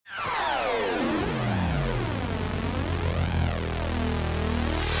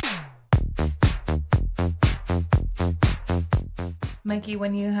Mikey,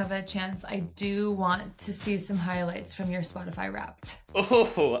 when you have a chance, I do want to see some highlights from your Spotify Wrapped.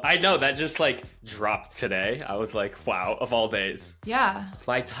 Oh, I know. That just dropped today. I was like, wow, of all days. Yeah.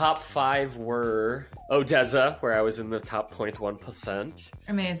 My top 5 were Odessa, where I was in the top 0.1%.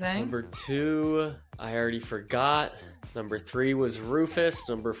 Amazing. Number 2, I already forgot. Number 3 was Rufus.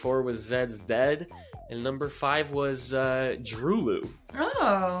 Number 4 was Zed's Dead. And number 5 was Drulu.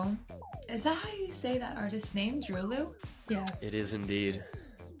 Oh. Is that how you say that artist's name? Drulu? Yeah. It is indeed.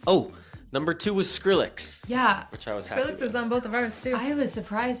 Oh, number 2 was Skrillex. Yeah. Which I was happy Skrillex was on both of ours, too. I was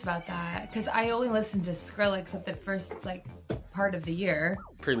surprised about that, because I only listened to Skrillex at the first, part of the year.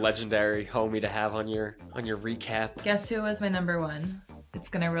 Pretty legendary homie to have on your recap. Guess who was my number 1? It's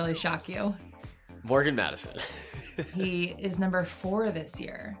gonna really shock you. Morgan Madison. He is number 4 this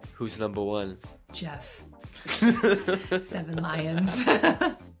year. Who's number 1? Jeff. 7 Lions.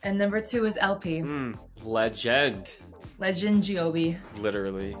 And number 2 is LP. Legend. Legend Giobi.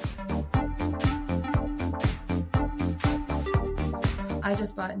 Literally. I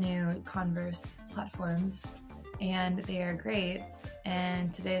just bought new Converse platforms, and they are great.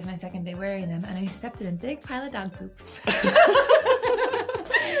 And today is my second day wearing them, and I stepped in a big pile of dog poop.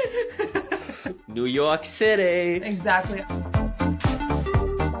 New York City. Exactly.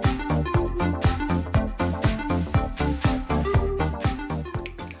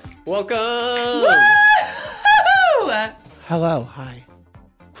 Welcome! Woo! Hello, hi.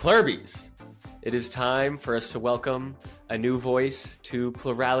 Plurbies. It is time for us to welcome a new voice to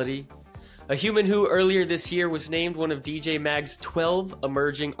PLURality. A human who earlier this year was named one of DJ Mag's 12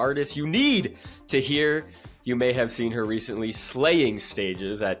 emerging artists you need to hear. You may have seen her recently slaying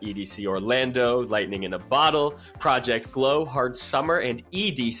stages at EDC Orlando, Lightning in a Bottle, Project Glow, Hard Summer, and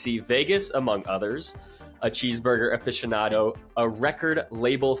EDC Vegas, among others. A cheeseburger aficionado, a record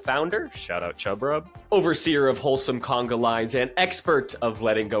label founder, shout out Chub Rub, overseer of wholesome conga lines, and expert of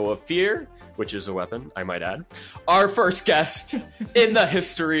letting go of fear, which is a weapon, I might add. Our first guest in the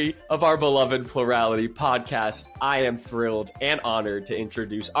history of our beloved PLURality podcast. I am thrilled and honored to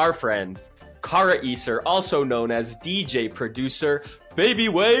introduce our friend, Cara Easer, also known as DJ producer Baby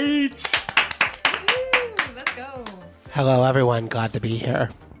Wait. Let's go. Hello, everyone. Glad to be here.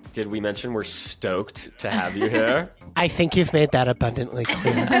 Did we mention we're stoked to have you here? I think you've made that abundantly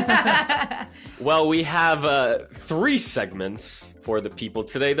clear. Well, we have 3 segments for the people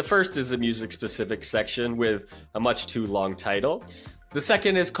today. The first is a music-specific section with a much too long title. The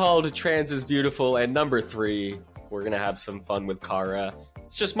second is called Trans is Beautiful. And number 3, we're going to have some fun with Cara.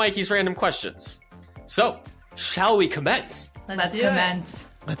 It's just Mikey's random questions. So, shall we commence? Let's commence.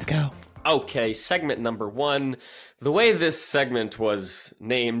 Let's go. Okay, segment number 1. The way this segment was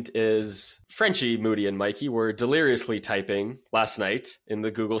named is Frenchie, Moody, and Mikey were deliriously typing last night in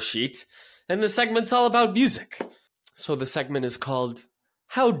the Google Sheet, and the segment's all about music. So the segment is called,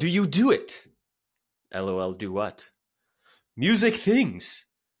 How Do You Do It? LOL, do what? Music things.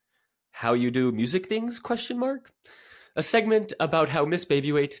 How you do music things, question mark? A segment about how Miss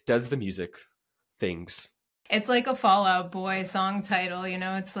Babyweight does the music things. It's like a Fall Out Boy song title,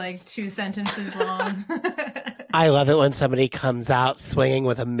 it's 2 sentences long. I love it when somebody comes out swinging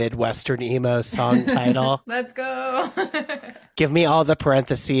with a Midwestern emo song title. Let's go. Give me all the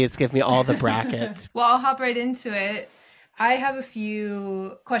parentheses. Give me all the brackets. Well, I'll hop right into it. I have a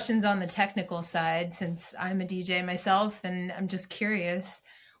few questions on the technical side since I'm a DJ myself, and I'm just curious.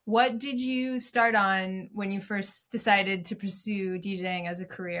 What did you start on when you first decided to pursue DJing as a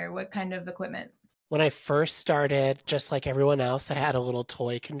career? What kind of equipment? When I first started, just like everyone else, I had a little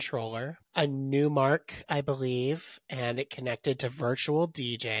toy controller, a Newmark, I believe, and it connected to Virtual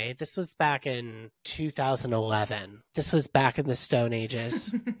DJ. This was back in 2011. This was back in the Stone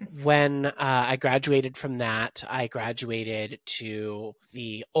Ages. When I graduated from that, I graduated to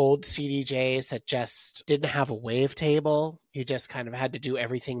the old CDJs that just didn't have a wavetable. You just kind of had to do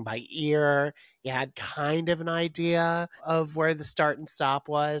everything by ear. You had kind of an idea of where the start and stop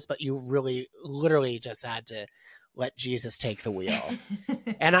was, but you really literally just had to let Jesus take the wheel.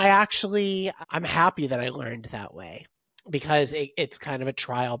 And I'm happy that I learned that way because it's kind of a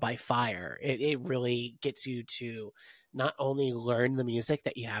trial by fire. It really gets you to not only learn the music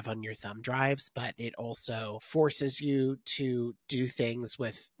that you have on your thumb drives, but it also forces you to do things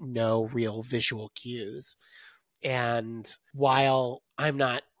with no real visual cues. And while I'm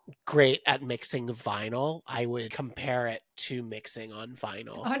not great at mixing vinyl, I would compare it to mixing on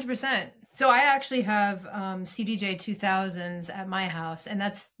vinyl. 100%. So I actually have CDJ 2000s at my house, and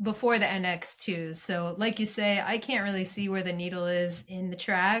that's before the NX2s. So like you say, I can't really see where the needle is in the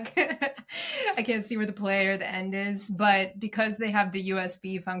track. I can't see where the play or the end is, but because they have the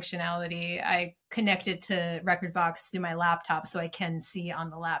USB functionality, I connected to Rekordbox through my laptop, so I can see on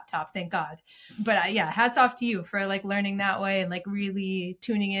the laptop, thank God. But yeah, hats off to you for like learning that way and like really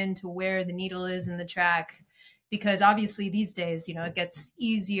tuning in to where the needle is in the track. Because obviously these days, you know, it gets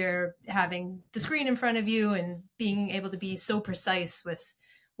easier having the screen in front of you and being able to be so precise with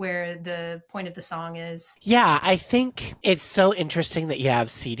where the point of the song is. Yeah, I think it's so interesting that you have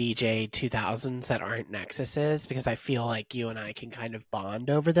CDJ 2000s that aren't Nexuses, because I feel like you and I can kind of bond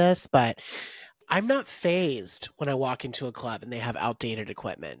over this, but I'm not fazed when I walk into a club and they have outdated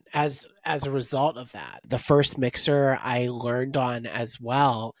equipment. As a result of that, the first mixer I learned on as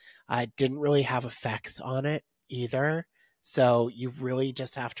well didn't really have effects on it either. So you really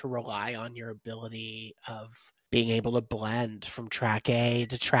just have to rely on your ability of being able to blend from track A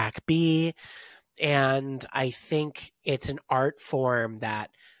to track B. And I think it's an art form that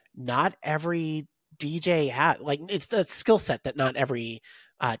not every DJ has. Like, it's a skill set that not every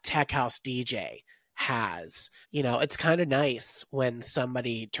tech house DJ has. You know, it's kind of nice when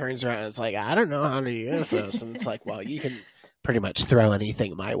somebody turns around and is like, I don't know how to use this. And it's like, well, you can pretty much throw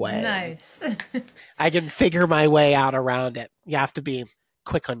anything my way. Nice. I can figure my way out around it. You have to be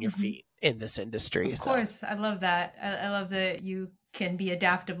quick on your feet in this industry. Of course. I love that. I love that you can be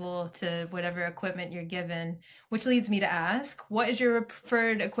adaptable to whatever equipment you're given, which leads me to ask, what is your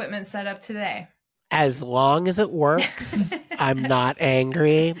preferred equipment setup today? As long as it works, I'm not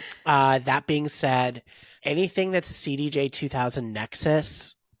angry. That being said, anything that's CDJ 2000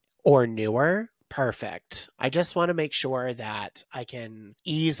 Nexus or newer, perfect. I just want to make sure that I can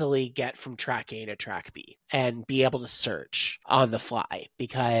easily get from track A to track B and be able to search on the fly,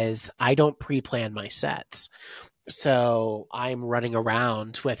 because I don't pre-plan my sets. So I'm running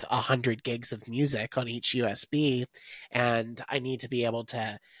around with 100 gigs of music on each USB, and I need to be able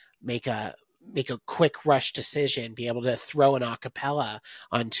to make a quick rush decision, be able to throw an acapella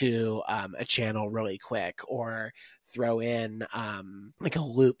onto a channel really quick, or throw in like a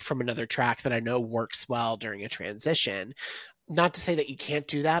loop from another track that I know works well during a transition. Not to say that you can't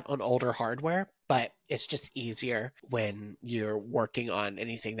do that on older hardware, but it's just easier when you're working on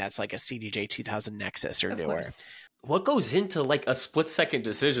anything that's like a CDJ 2000 Nexus or newer. What goes into like a split-second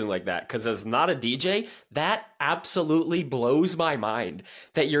decision like that? Because as not a DJ, that absolutely blows my mind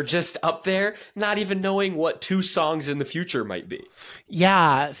that you're just up there not even knowing what 2 songs in the future might be.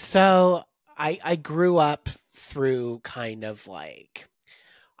 Yeah, so I grew up through kind of like,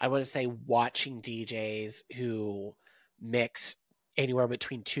 I want to say, watching DJs who mix anywhere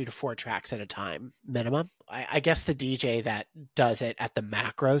between 2 to 4 tracks at a time minimum. I guess the DJ that does it at the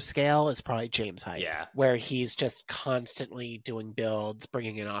macro scale is probably James Hype, where he's just constantly doing builds,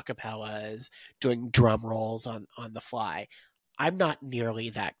 bringing in acapellas, doing drum rolls on the fly. I'm not nearly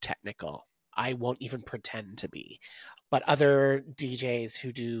that technical. I won't even pretend to be. But other DJs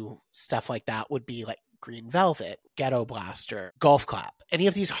who do stuff like that would be like Green Velvet, Ghetto Blaster, Golf Clap. Any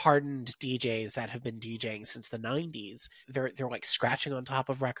of these hardened DJs that have been DJing since the 90s, they're like scratching on top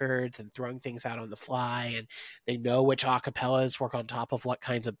of records and throwing things out on the fly, and they know which acapellas work on top of what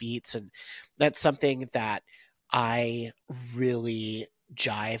kinds of beats, and that's something that I really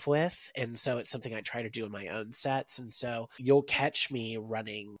jive with, and so it's something I try to do in my own sets. And so you'll catch me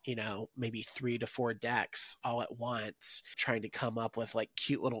running, you know, maybe 3 to 4 decks all at once, trying to come up with like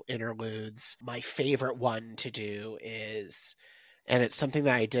cute little interludes. My favorite one to do is, and it's something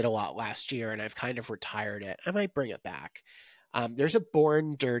that I did a lot last year and I've kind of retired it, I might bring it back. There's a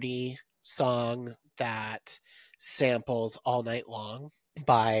Born Dirty song that samples All Night Long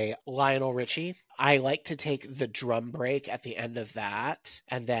by Lionel Richie. I like to take the drum break at the end of that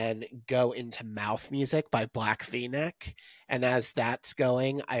and then go into Mouth Music by Black V-Neck. And as that's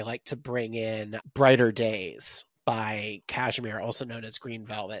going, I like to bring in Brighter Days by Cashmere, also known as Green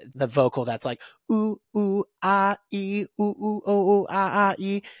Velvet. The vocal that's like, ooh, ooh, ah, ee, ooh, ooh, oh, ooh, ah, ah,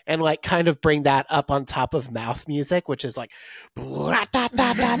 ee, and like kind of bring that up on top of Mouth Music, which is like, and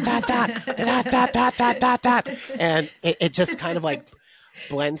it just kind of like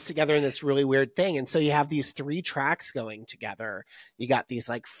blends together in this really weird thing. And so you have these 3 tracks going together. You got these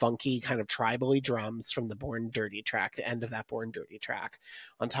like funky kind of tribally drums from the Born Dirty track, the end of that Born Dirty track,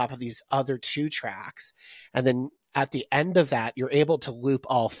 on top of these other 2 tracks. And then at the end of that, you're able to loop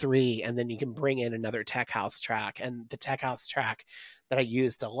all 3, and then you can bring in another tech house track. And the tech house track that I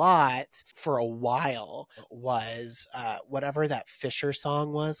used a lot for a while was whatever that Fisher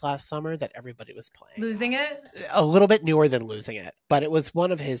song was last summer that everybody was playing. Losing It? A little bit newer than Losing It, but it was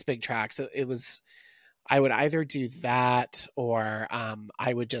one of his big tracks. It was, I would either do that or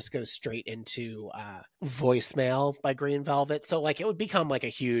I would just go straight into Voicemail by Green Velvet. So like it would become like a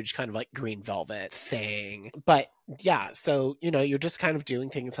huge kind of like Green Velvet thing. But yeah, so, you know, you're just kind of doing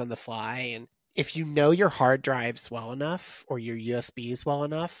things on the fly, and if you know your hard drives well enough or your USBs well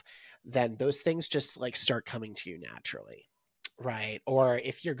enough, then those things just like start coming to you naturally, right? Or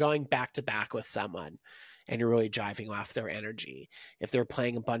if you're going back to back with someone and you're really driving off their energy, if they're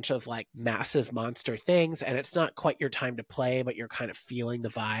playing a bunch of like massive monster things and it's not quite your time to play, but you're kind of feeling the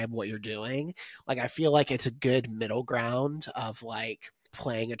vibe, what you're doing, like I feel like it's a good middle ground of like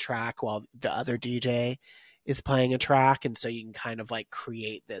playing a track while the other DJ is playing a track. And so you can kind of like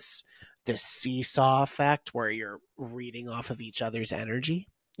create this seesaw effect where you're reading off of each other's energy.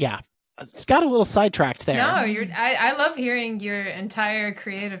 Yeah. It's got a little sidetracked there. No, I love hearing your entire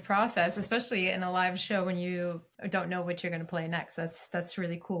creative process, especially in a live show when you don't know what you're going to play next. That's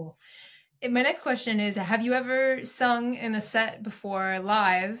really cool. My next question is, have you ever sung in a set before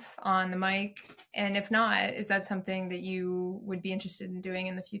live on the mic? And if not, is that something that you would be interested in doing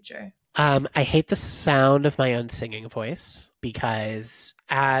in the future? I hate the sound of my own singing voice because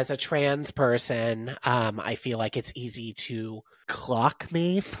as a trans person, I feel like it's easy to clock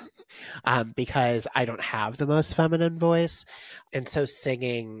me because I don't have the most feminine voice. And so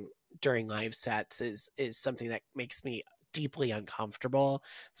singing during live sets is something that makes me deeply uncomfortable,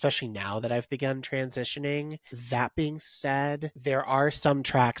 especially now that I've begun transitioning. That being said, there are some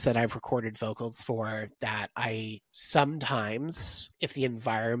tracks that I've recorded vocals for that I sometimes, if the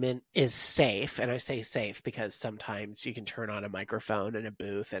environment is safe, and I say safe because sometimes you can turn on a microphone in a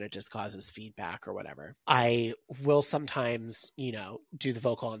booth and it just causes feedback or whatever, I will sometimes, do the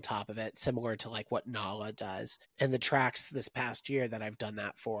vocal on top of it, similar to like what Nala does. And the tracks this past year that I've done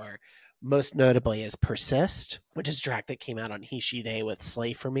that for, most notably is Persist, which is a track that came out on He, She, They with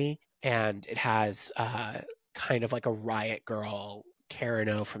Slay For Me. And it has kind of like a Riot Girl, Karen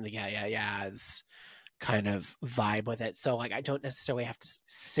O from the Yeah Yeah Yeahs kind of vibe with it. So like I don't necessarily have to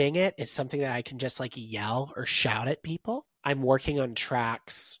sing it. It's something that I can just like yell or shout at people. I'm working on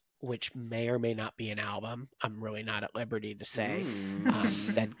tracks which may or may not be an album. I'm really not at liberty to say,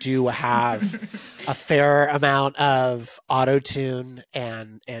 that do have a fair amount of auto-tune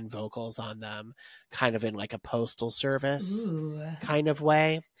and vocals on them, kind of in like a postal service kind of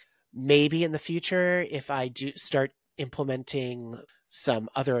way. Maybe in the future, if I do start implementing some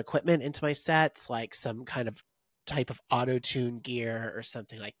other equipment into my sets, like some kind of type of auto-tune gear or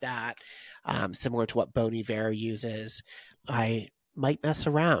something like that, similar to what Bon Iver uses, I might mess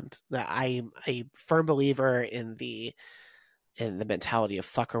around. I'm a firm believer in the mentality of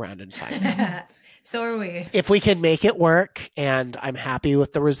fuck around and find. So are we. If we can make it work and I'm happy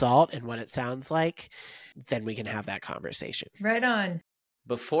with the result and what it sounds like, then we can have that conversation. Right on.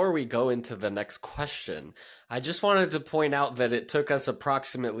 Before we go into the next question, I just wanted to point out that it took us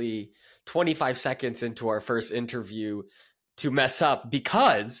approximately 25 seconds into our first interview to mess up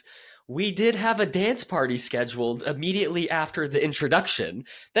because we did have a dance party scheduled immediately after the introduction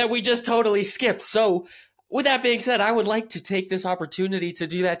that we just totally skipped. So with that being said, I would like to take this opportunity to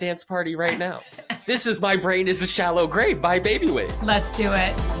do that dance party right now. This is My Brain is a Shallow Grave by Babywave. Let's do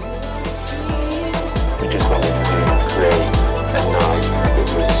it. We just wanted to create a night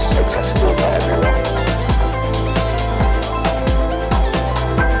that was accessible to everyone.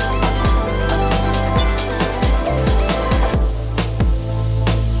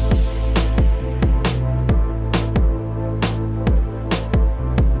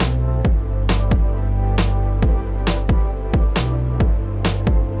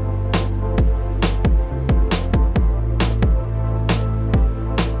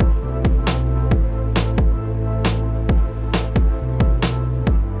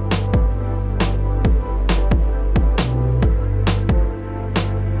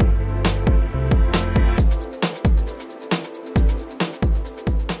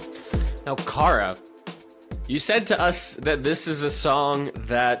 Cara, you said to us that this is a song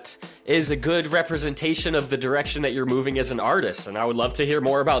that is a good representation of the direction that you're moving as an artist, and I would love to hear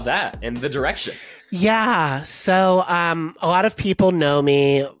more about that and the direction. Yeah, so a lot of people know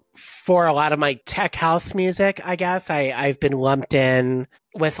me for a lot of my tech house music, I guess. I've been lumped in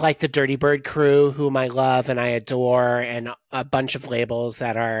with like the Dirty Bird crew, whom I love and I adore, and a bunch of labels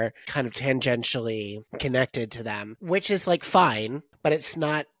that are kind of tangentially connected to them, which is like fine, but it's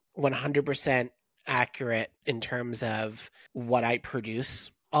not 100% accurate in terms of what I produce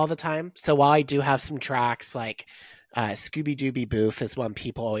all the time. So while I do have some tracks like Scooby Dooby Boof is one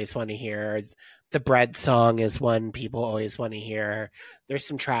people always want to hear, the Bread song is one people always want to hear, there's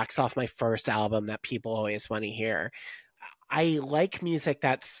some tracks off my first album that people always want to hear. I like music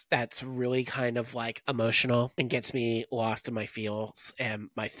that's really kind of like emotional and gets me lost in my feels and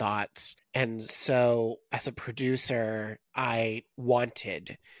my thoughts. And so as a producer, I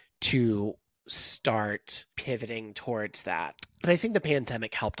wanted to start pivoting towards that. And I think the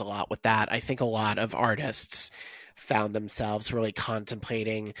pandemic helped a lot with that. I think a lot of artists found themselves really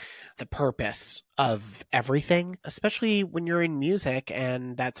contemplating the purpose of everything, especially when you're in music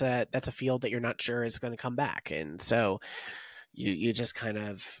and that's a field that you're not sure is going to come back. And so you just kind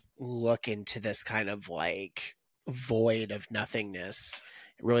of look into this kind of like void of nothingness.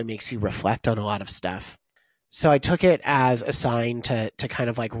 It really makes you reflect on a lot of stuff. So I took it as a sign to kind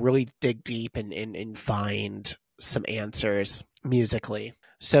of like really dig deep and find some answers musically.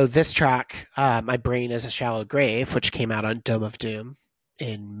 So this track, My Brain is a Shallow Grave, which came out on Dome of Doom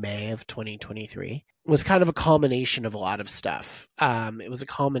in May of 2023, was kind of a culmination of a lot of stuff. It was a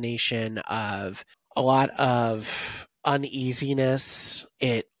culmination of a lot of uneasiness.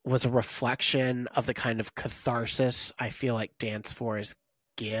 It was a reflection of the kind of catharsis I feel like dance floors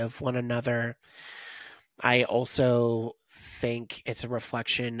give one another. I also think it's a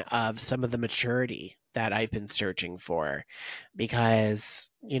reflection of some of the maturity that I've been searching for, because,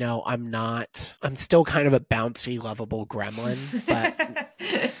 you know, I'm still kind of a bouncy, lovable gremlin,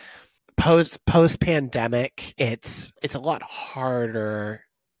 but post pandemic, it's a lot harder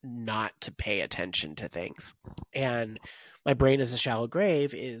not to pay attention to things. And My Brain is a Shallow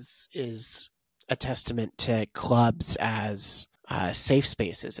Grave is a testament to clubs as safe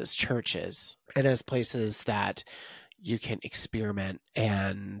spaces, as churches, and as places that you can experiment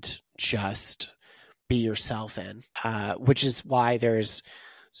and just be yourself in, which is why there's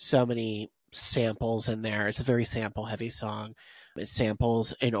so many samples in there. It's a very sample heavy song. It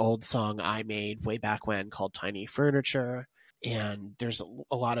samples an old song I made way back when called Tiny Furniture. And there's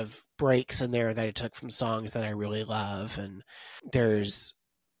a lot of breaks in there that I took from songs that I really love. And there's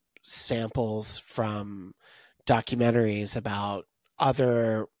samples from documentaries about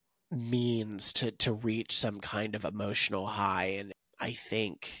other means to reach some kind of emotional high. And I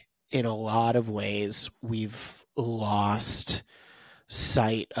think in a lot of ways we've lost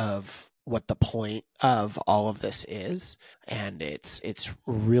sight of what the point of all of this is. And it's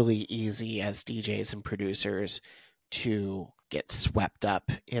really easy as DJs and producers to get swept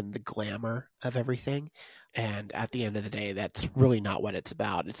up in the glamour of everything. And at the end of the day, that's really not what it's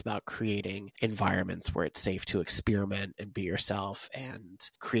about. It's about creating environments where it's safe to experiment and be yourself and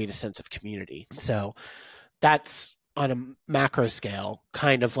create a sense of community. So that's, on a macro scale,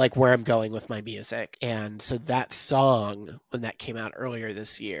 kind of like where I'm going with my music. And so that song, when that came out earlier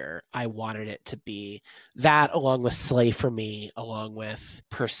this year, I wanted it to be that, along with Slay for Me, along with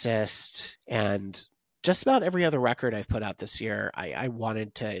Persist, and just about every other record I've put out this year. I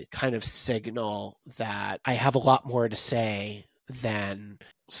wanted to kind of signal that I have a lot more to say than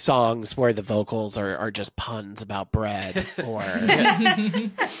songs where the vocals are just puns about bread or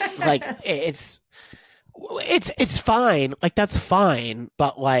like it's fine. Like, that's fine.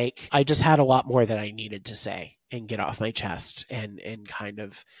 But like, I just had a lot more that I needed to say and get off my chest and kind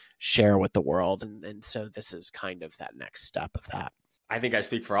of share with the world. And so this is kind of that next step of that. I think I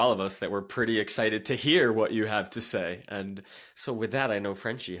speak for all of us that we're pretty excited to hear what you have to say. And so with that, I know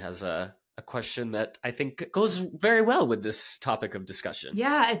Frenchie has a question that I think goes very well with this topic of discussion.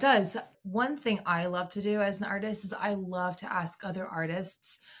 Yeah, it does. One thing I love to do as an artist is I love to ask other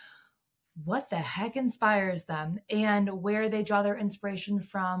artists what the heck inspires them and where they draw their inspiration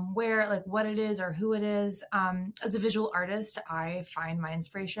from, where, like, what it is or who it is. As a visual artist, I find my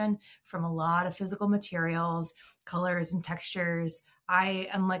inspiration from a lot of physical materials, colors and textures. I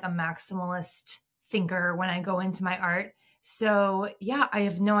am like a maximalist thinker when I go into my art. So yeah, I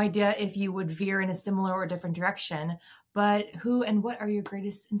have no idea if you would veer in a similar or different direction, but who and what are your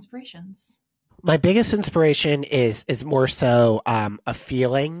greatest inspirations? My biggest inspiration is more so a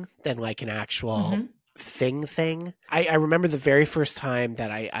feeling than like an actual thing. I remember the very first time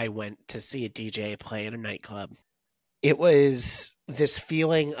that I went to see a DJ play in a nightclub. It was this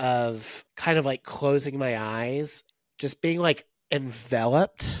feeling of kind of like closing my eyes, just being like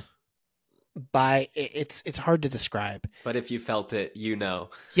enveloped by it's hard to describe. But if you felt it, you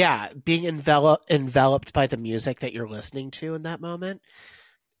know. Yeah, being enveloped by the music that you're listening to in that moment.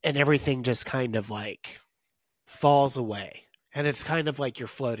 And everything just kind of like falls away. And it's kind of like you're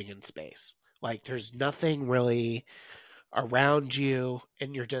floating in space. Like there's nothing really around you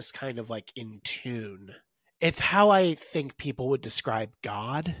and you're just kind of like in tune. It's how I think people would describe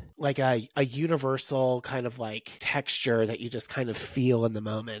God, like a universal kind of like texture that you just kind of feel in the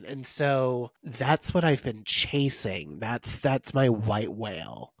moment. And so that's what I've been chasing. That's my white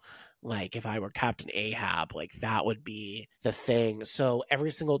whale. Like if I were Captain Ahab, like that would be the thing. So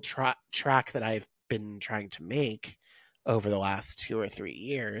every single track that I've been trying to make over the last 2 or 3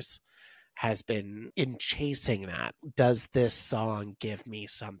 years has been in chasing that. Does this song give me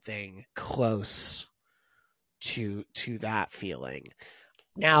something close to that feeling?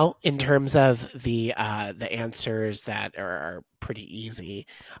 Now, in terms of the answers that are pretty easy,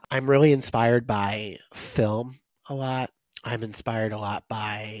 I'm really inspired by film a lot. I'm inspired a lot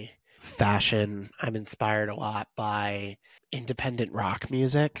by fashion. I'm inspired a lot by independent rock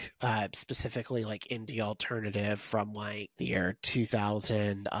music, specifically like indie alternative from like the year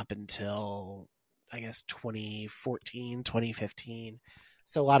 2000 up until, I guess, 2014, 2015.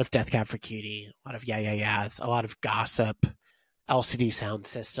 So a lot of Death Cab for Cutie, a lot of Yeah Yeah Yeahs, a lot of Gossip. LCD Sound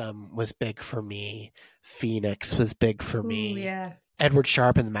System was big for me. Phoenix was big for me. Ooh, yeah. Edward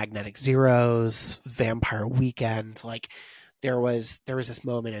Sharpe and the Magnetic Zeros, Vampire Weekend. Like there was this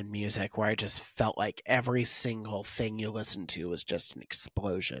moment in music where I just felt like every single thing you listened to was just an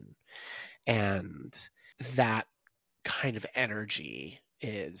explosion. And that kind of energy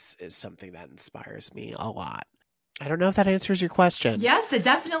is something that inspires me a lot. I don't know if that answers your question. Yes, it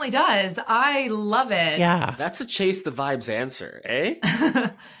definitely does. I love it. Yeah. That's a chase the vibes answer, eh?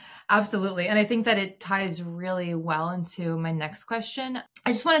 Absolutely. And I think that it ties really well into my next question.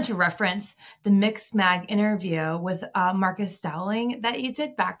 I just wanted to reference the Mixed Mag interview with Marcus Dowling that you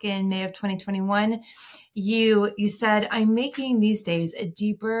did back in May of 2021. You said, I'm making these days a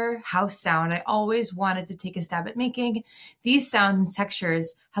deeper house sound I always wanted to take a stab at making. These sounds and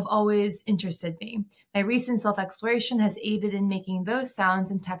textures have always interested me. My recent self-exploration has aided in making those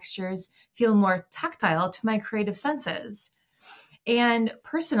sounds and textures feel more tactile to my creative senses. And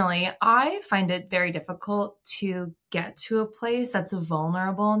personally, I find it very difficult to get to a place that's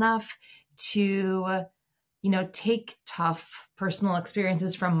vulnerable enough to, take tough personal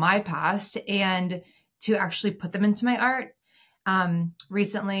experiences from my past and to actually put them into my art.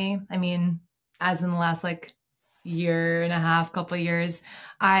 Recently, as in the last year and a half, couple of years,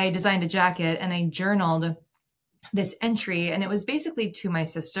 I designed a jacket and I journaled this entry, and it was basically to my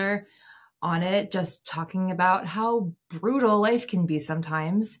sister on it, just talking about how brutal life can be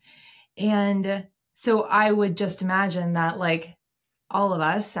sometimes. And so I would just imagine that all of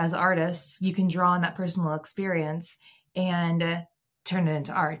us as artists, you can draw on that personal experience and turn it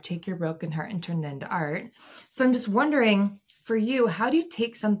into art. Take your broken heart and turn it into art. So I'm just wondering, for you, how do you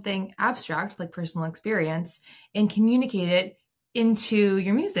take something abstract like personal experience and communicate it into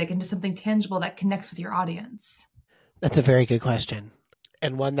your music, into something tangible that connects with your audience? That's a very good question.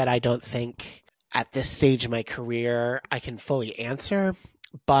 And one that I don't think at this stage of my career I can fully answer.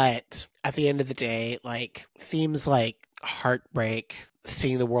 But at the end of the day, themes like heartbreak,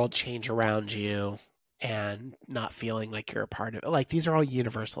 seeing the world change around you, and not feeling like you're a part of it, these are all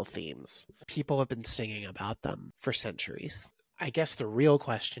universal themes. People have been singing about them for centuries. I guess the real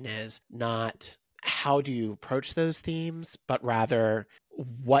question is not how do you approach those themes, but rather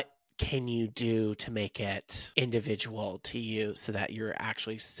what can you do to make it individual to you so that you're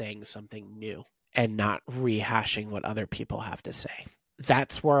actually saying something new and not rehashing what other people have to say?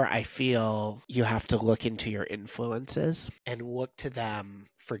 That's where I feel you have to look into your influences and look to them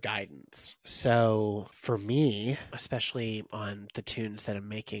for guidance. So for me, especially on the tunes that I'm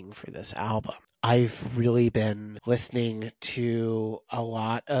making for this album, I've really been listening to a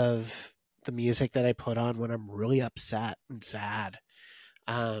lot of the music that I put on when I'm really upset and sad.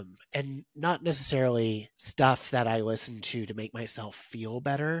 And not necessarily stuff that I listen to make myself feel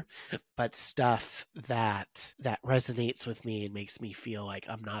better, but stuff that resonates with me and makes me feel like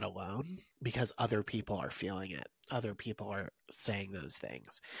I'm not alone because other people are feeling it. Other people are saying those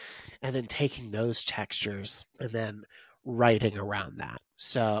things. And then taking those textures and then writing around that.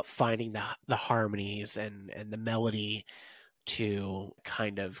 So finding the harmonies and the melody to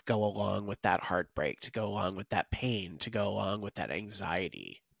kind of go along with that heartbreak, to go along with that pain, to go along with that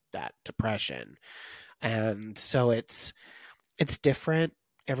anxiety, that depression. And so it's different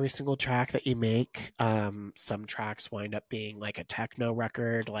every single track that you make. Some tracks wind up being like a techno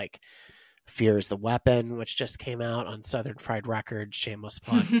record, like Fear is the Weapon, which just came out on Southern Fried Records, shameless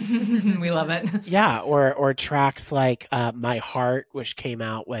plug. We love it. Yeah, or tracks like My Heart, which came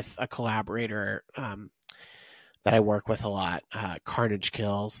out with a collaborator that I work with a lot, Carnage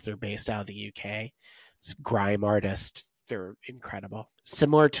Kills. They're based out of the UK. It's a grime artist. They're incredible.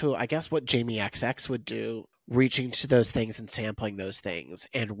 Similar to, I guess, what Jamie XX would do, reaching to those things and sampling those things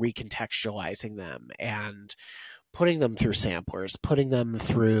and recontextualizing them and putting them through samplers, putting them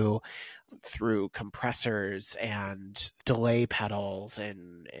through compressors and delay pedals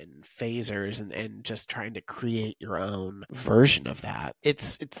and phasers and just trying to create your own version of that.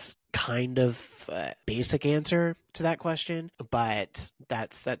 It's kind of a basic answer to that question, but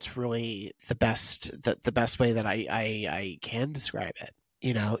that's really the best way that I can describe it.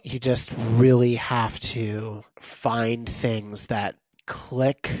 You know, you just really have to find things that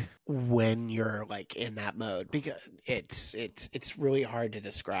click when you're like in that mode, because it's really hard to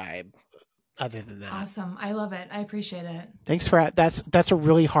describe other than that. Awesome. I love it. I appreciate it. Thanks for that's a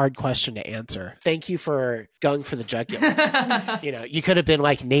really hard question to answer. Thank you for going for the jugular. You know, you could have been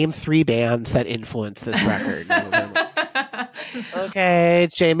like, name 3 bands that influenced this record. Okay,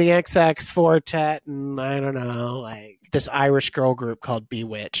 it's Jamie XX, Fortet, and I don't know, like this Irish girl group called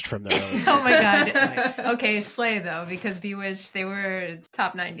Bewitched from the early. Oh my God. Okay, Slay though, because Bewitched, they were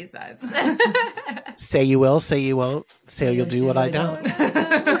top 90s vibes. Say you will, say you won't, say you'll do what I don't.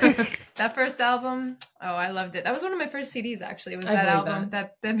 That first album, oh, I loved it. That was one of my first CDs, actually. It was I that believe album,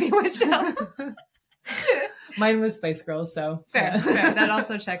 that Bewitched album. Mine was Spice Girls, so Fair. That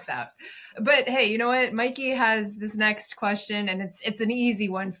also checks out. But hey, you know what? Mikey has this next question, and it's an easy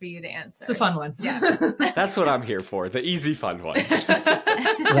one for you to answer. It's a fun one. Yeah. That's what I'm here for, the easy fun ones.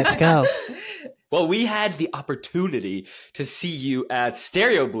 Let's go. Well, we had the opportunity to see you at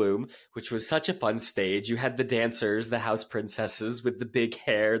Stereo Bloom, which was such a fun stage. You had the dancers, the house princesses with the big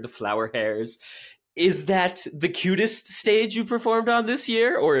hair, the flower hairs. Is that the cutest stage you performed on this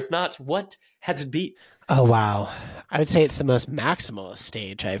year? Or if not, what has it beat? Oh, wow. I would say it's the most maximalist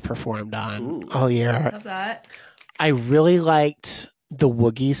stage I've performed on all year. Love that. I really liked the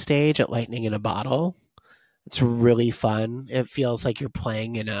Woogie stage at Lightning in a Bottle. It's really fun. It feels like you're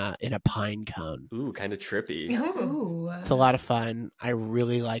playing in a pine cone. Ooh, kind of trippy. Ooh. It's a lot of fun. I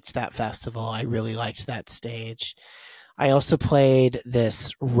really liked that festival. I really liked that stage. I also played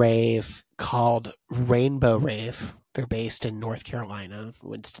this rave called Rainbow Rave. They're based in North Carolina,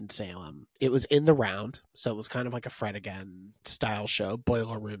 Winston-Salem. It was in the round, so it was kind of like a Fred Again style show,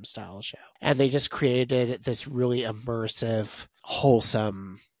 boiler room style show. And they just created this really immersive,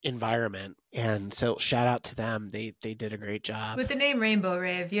 wholesome environment. And so shout out to them. They did a great job. With the name Rainbow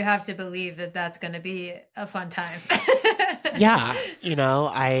Rave, you have to believe that that's going to be a fun time. Yeah, you know,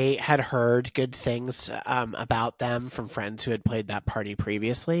 I had heard good things about them from friends who had played that party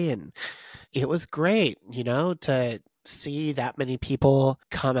previously, and it was great, you know, to see that many people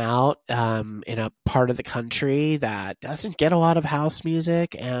come out in a part of the country that doesn't get a lot of house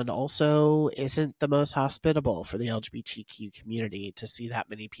music and also isn't the most hospitable for the LGBTQ community. To see that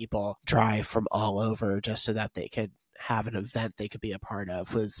many people drive from all over just so that they could have an event they could be a part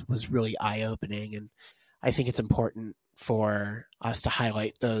of was really eye-opening. And I think it's important for us to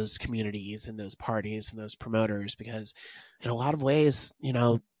highlight those communities and those parties and those promoters, because in a lot of ways, you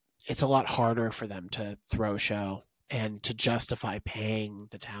know, it's a lot harder for them to throw a show and to justify paying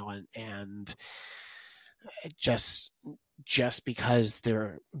the talent, and just because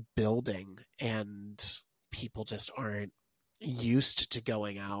they're building and people just aren't used to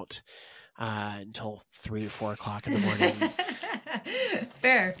going out until 3 or 4 o'clock in the morning.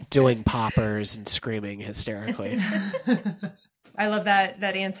 Fair. Doing poppers and screaming hysterically. I love that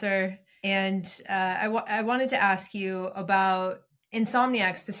answer. And I wanted to ask you about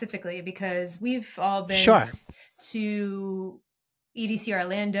Insomniac specifically, because we've all been to EDC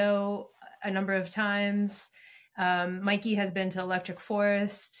Orlando a number of times. Mikey has been to Electric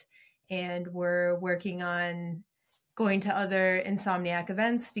Forest, and we're working on going to other Insomniac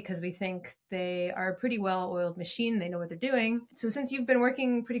events because we think they are a pretty well-oiled machine. They know what they're doing. So since you've been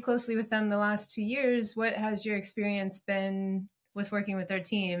working pretty closely with them the last 2 years, what has your experience been with working with their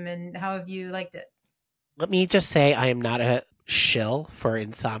team, and how have you liked it? Let me just say I am not a shill for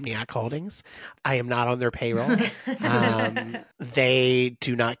Insomniac Holdings. I am not on their payroll. They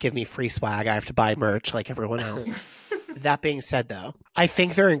do not give me free swag. I have to buy merch like everyone else. That being said, though, I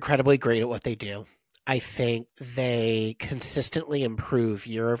think they're incredibly great at what they do. I think they consistently improve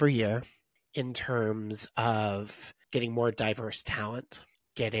year over year in terms of getting more diverse talent,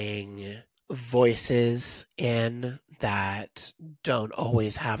 getting voices in that don't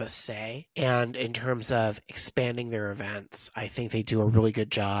always have a say. And in terms of expanding their events, I think they do a really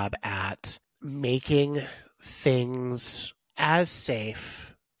good job at making things as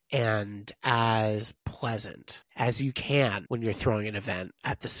safe and as pleasant as you can when you're throwing an event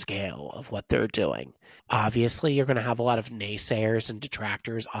at the scale of what they're doing. Obviously, you're going to have a lot of naysayers and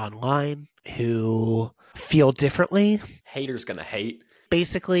detractors online who feel differently. Haters gonna hate.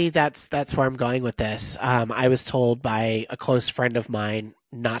 Basically, that's where I'm going with this. I was told by a close friend of mine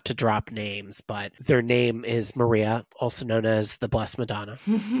not to drop names, but their name is Maria, also known as the Blessed Madonna.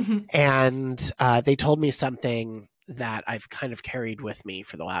 And they told me something that I've kind of carried with me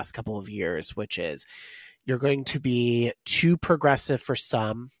for the last couple of years, which is you're going to be too progressive for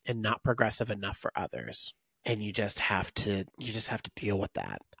some and not progressive enough for others. And you just have to deal with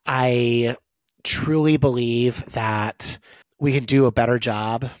that. I truly believe that we can do a better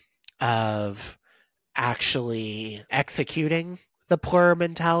job of actually executing the plur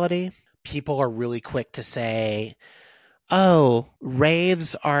mentality. People are really quick to say, oh,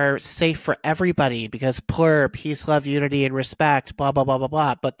 raves are safe for everybody because plur, peace, love, unity, and respect, blah, blah, blah, blah,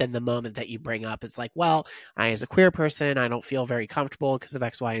 blah. But then the moment that you bring up, it's like, well, I, as a queer person, I don't feel very comfortable because of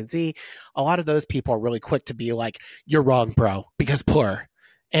X, Y, and Z. A lot of those people are really quick to be like, you're wrong, bro, because plur.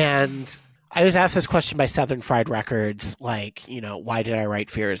 And I was asked this question by Southern Fried Records, like, why did I write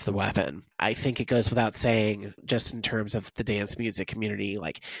Fear is the Weapon? I think it goes without saying, just in terms of the dance music community,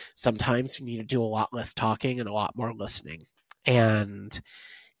 like, sometimes you need to do a lot less talking and a lot more listening. And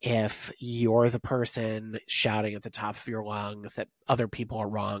if you're the person shouting at the top of your lungs that other people are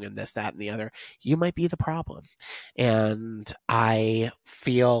wrong and this, that, and the other, you might be the problem. And I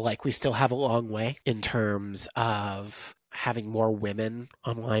feel like we still have a long way in terms of having more women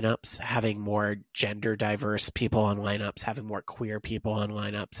on lineups, having more gender diverse people on lineups, having more queer people on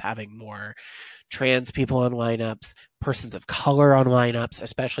lineups, having more trans people on lineups, persons of color on lineups,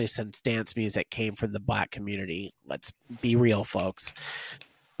 especially since dance music came from the Black community. Let's be real, folks.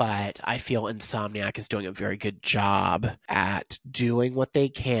 But I feel Insomniac is doing a very good job at doing what they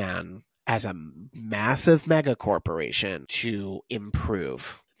can as a massive mega corporation to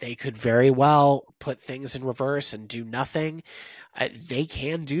improve. They could very well put things in reverse and do nothing. They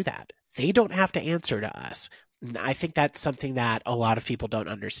can do that. They don't have to answer to us. And I think that's something that a lot of people don't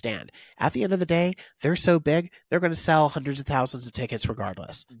understand. At the end of the day, they're so big, they're going to sell hundreds of thousands of tickets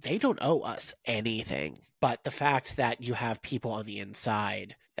regardless. They don't owe us anything. But the fact that you have people on the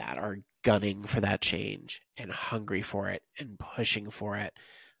inside that are gunning for that change and hungry for it and pushing for it,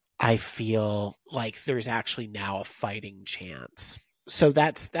 I feel like there's actually now a fighting chance. So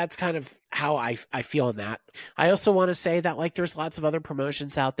that's kind of how I feel in that. I also want to say that, like, there's lots of other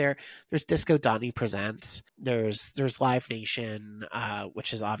promotions out there. There's Disco Donnie Presents. There's Live Nation,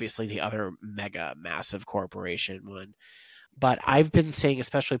 which is obviously the other mega massive corporation one. But I've been seeing,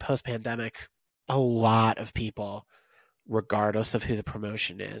 especially post-pandemic, a lot of people, regardless of who the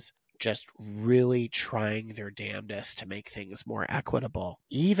promotion is, just really trying their damnedest to make things more equitable,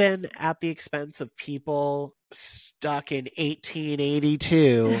 even at the expense of people stuck in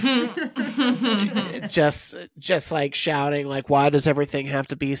 1882 just like shouting, like, why does everything have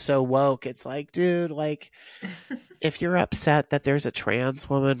to be so woke? It's like, dude, like, if you're upset that there's a trans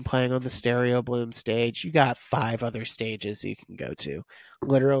woman playing on the Stereo Bloom stage, you got 5 other stages you can go to.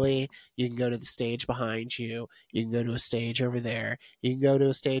 Literally, you can go to the stage behind you. You can go to a stage over there. You can go to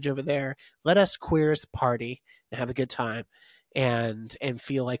a stage over there. Let us queers party and have a good time and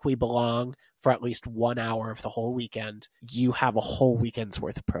feel like we belong for at least 1 hour of the whole weekend. You have a whole weekend's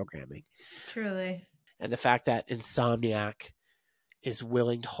worth of programming. Truly. And the fact that Insomniac is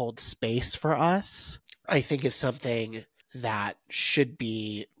willing to hold space for us, I think, is something that should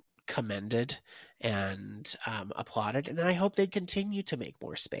be commended and applauded. And I hope they continue to make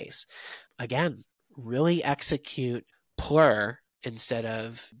more space. Again, really execute plur instead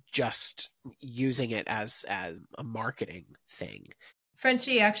of just using it as a marketing thing.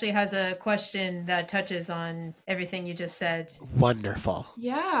 Frenchie actually has a question that touches on everything you just said. Wonderful.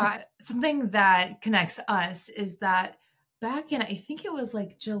 Yeah. Something that connects us is that back in, I think it was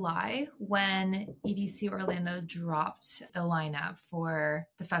like July, when EDC Orlando dropped the lineup for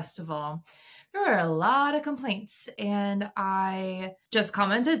the festival, there were a lot of complaints. And I just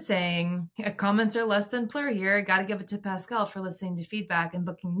commented saying, comments are less than plur here. Got to give it to Pascal for listening to feedback and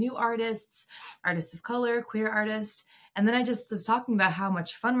booking new artists, artists of color, queer artists. And then I just was talking about how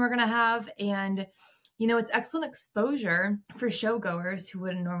much fun we're going to have. And it's excellent exposure for showgoers who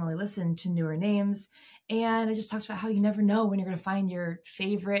wouldn't normally listen to newer names. And I just talked about how you never know when you're going to find your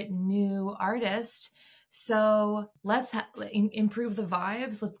favorite new artist. So let's improve the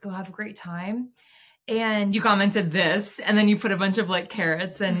vibes. Let's go have a great time. And you commented this, and then you put a bunch of like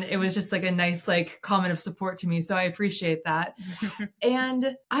carrots, and it was just like a nice like comment of support to me. So I appreciate that.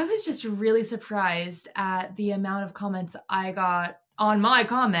 And I was just really surprised at the amount of comments I got on my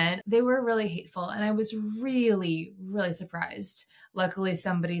comment. They were really hateful, and I was really, really surprised. Luckily,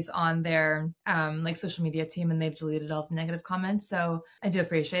 somebody's on their like social media team, and they've deleted all the negative comments. So I do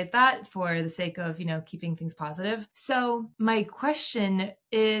appreciate that for the sake of, keeping things positive. So my question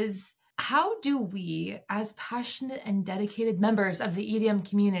is, how do we, as passionate and dedicated members of the EDM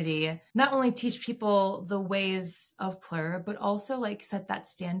community, not only teach people the ways of plur, but also like set that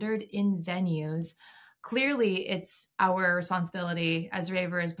standard in venues? Clearly, it's our responsibility as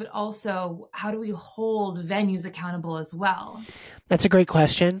ravers, but also how do we hold venues accountable as well? That's a great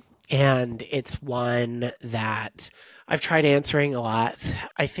question. And it's one that I've tried answering a lot.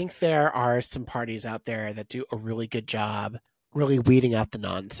 I think there are some parties out there that do a really good job really weeding out the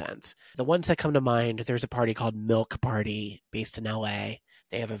nonsense. The ones that come to mind, there's a party called Milk Party based in LA.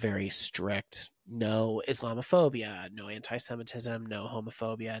 They have a very strict no Islamophobia, no anti-Semitism, no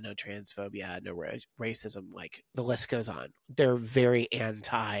homophobia, no transphobia, no racism. Like the list goes on. They're very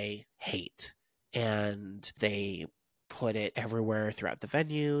anti-hate, and they put it everywhere throughout the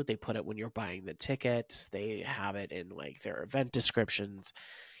venue. They put it when you're buying the tickets. They have it in like their event descriptions.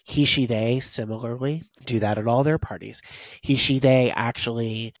 He, she, they similarly do that at all their parties. He, she, they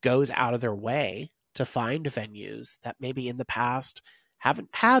actually goes out of their way to find venues that maybe in the past haven't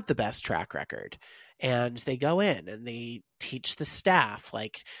had the best track record. And they go in and they teach the staff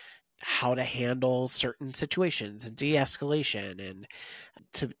like how to handle certain situations and de-escalation and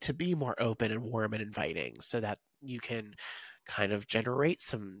to be more open and warm and inviting so that you can kind of generate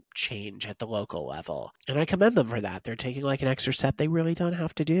some change at the local level. And I commend them for that. They're taking like an extra step they really don't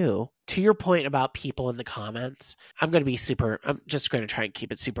have to do. To your point about people in the comments, I'm just going to try and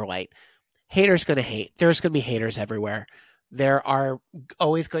keep it super light. Haters going to hate. There's going to be haters everywhere. There are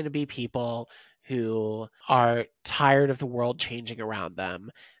always going to be people who are tired of the world changing around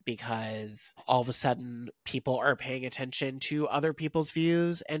them because all of a sudden people are paying attention to other people's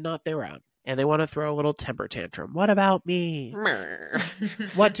views and not their own. And they want to throw a little temper tantrum. What about me?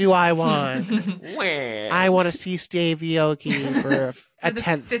 What do I want? I want to see Steve Aoki for a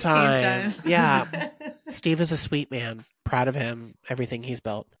 10th time. Yeah. Steve is a sweet man. Proud of him, everything he's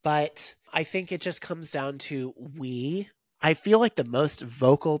built. But I think it just comes down to I feel like the most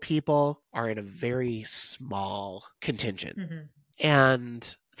vocal people are in a very small contingent. Mm-hmm.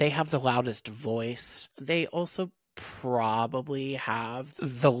 And they have the loudest voice. They also probably have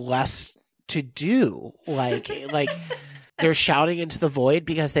the less to do. Like they're shouting into the void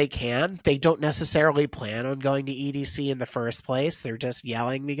because they can. They don't necessarily plan on going to EDC in the first place. They're just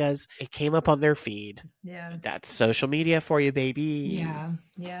yelling because it came up on their feed. Yeah. That's social media for you, baby. Yeah.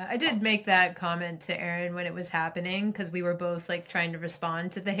 Yeah. I did make that comment to Aaron when it was happening because we were both like trying to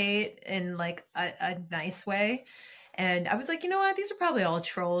respond to the hate in like a nice way. And I was like, you know what? These are probably all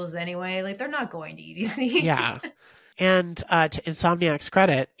trolls anyway. Like they're not going to EDC. Yeah. And to Insomniac's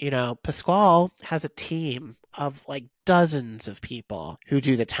credit, Pasquale has a team of like dozens of people who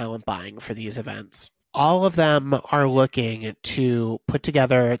do the talent buying for these events. All of them are looking to put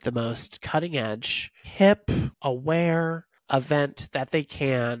together the most cutting edge, hip, aware event that they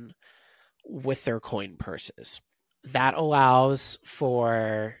can with their coin purses. That allows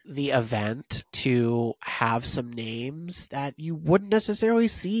for the event to have some names that you wouldn't necessarily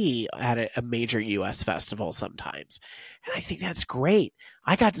see at a major US festival sometimes. And I think that's great.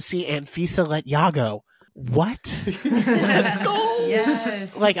 I got to see Anfisa Let Yago. What? Let's go.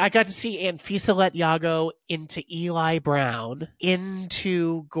 Yes. Like I got to see Anfisa Let Yago into Eli Brown,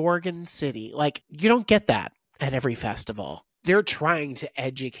 into Gorgon City. Like you don't get that at every festival. They're trying to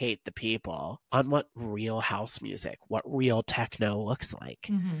educate the people on what real house music, what real techno looks like.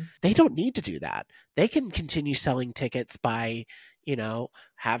 Mm-hmm. They don't need to do that. They can continue selling tickets by,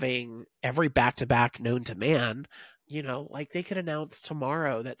 having every back-to-back known to man. Like they could announce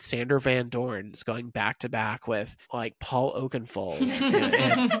tomorrow that Sander Van Dorn is going back-to-back with like Paul Oakenfold.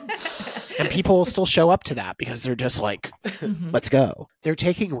 And people will still show up to that because they're just like, let's go. They're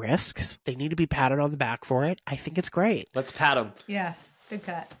taking risks. They need to be patted on the back for it. I think it's great. Let's pat them. Yeah, big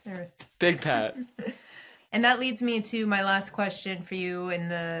pat. Big pat. And that leads me to my last question for you in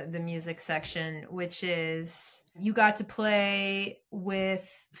the music section, which is you got to play with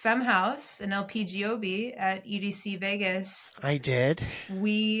Femme House and LPGOB at EDC Vegas. I did.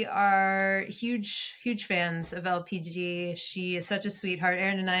 We are huge fans of LPG. She is such a sweetheart.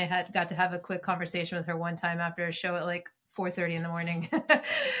 Aaron and I got to have a quick conversation with her one time after a show at like 4:30 in the morning.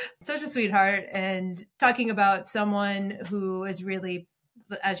 Such a sweetheart. And talking about someone who is really,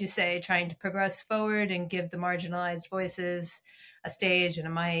 as you say, trying to progress forward and give the marginalized voices a stage and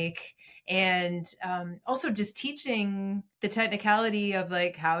a mic, and also just teaching the technicality of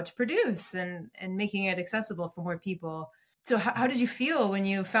like how to produce and making it accessible for more people. So how did you feel when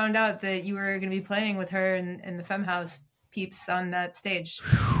you found out that you were going to be playing with her and the Femme House peeps on that stage?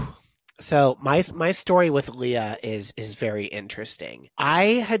 So my story with Leah is very interesting. I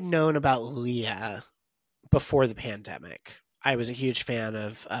had known about Leah before the pandemic. I was a huge fan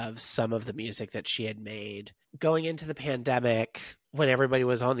of some of the music that she had made. Going into the pandemic, when everybody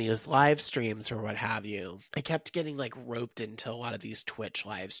was on these live streams or what have you, I kept getting like roped into a lot of these Twitch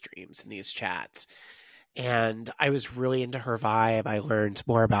live streams and these chats. And I was really into her vibe. I learned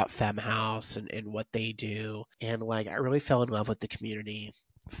more about Femme House and what they do. And like, I really fell in love with the community.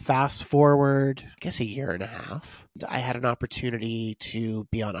 Fast forward, I guess a year and a half, I had an opportunity to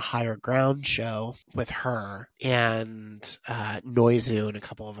be on a Higher Ground show with her and Noizue and a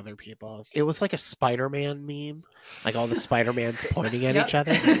couple of other people. It was like a Spider-Man meme, like all the Spider-Mans pointing at each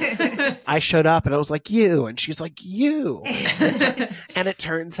other. I showed up and I was like, you, and she's like, you. And it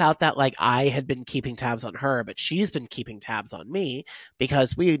turns out that like I had been keeping tabs on her, but she's been keeping tabs on me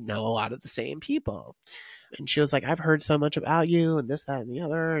because we know a lot of the same people. And she was like, I've heard so much about you and this, that, and the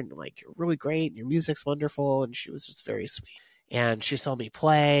other. And like, you're really great. And your music's wonderful. And she was just very sweet. And she saw me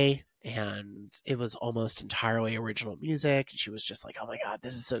play. And it was almost entirely original music. And she was just like, oh my God,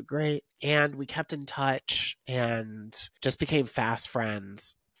 this is so great. And we kept in touch and just became fast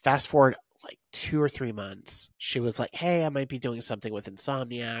friends. Fast forward like 2 or 3 months. She was like, hey, I might be doing something with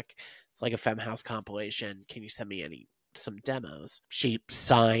Insomniac. It's like a Femme House compilation. Can you send me some demos? She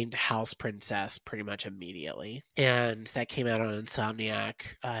signed House Princess pretty much immediately, and that came out on Insomniac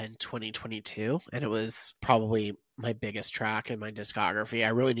in 2022, and it was probably my biggest track in my discography. I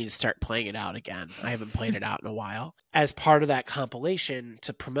really need to start playing it out again. I haven't played it out in a while. As part of that compilation,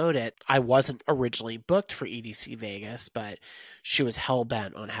 to promote it, I wasn't originally booked for EDC Vegas, but she was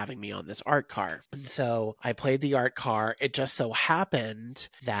hell-bent on having me on this art car. And so I played the art car. It just so happened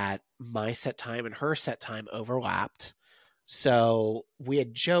that my set time and her set time overlapped. So we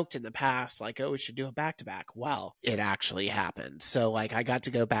had joked in the past, like, oh, we should do a back-to-back. Well, it actually happened. So, like, I got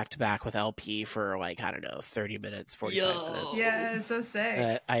to go back-to-back with LP for, like, I don't know, 30 minutes, 45 minutes. Yeah, so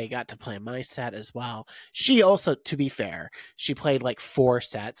sick. I got to play my set as well. She also, to be fair, she played, like, 4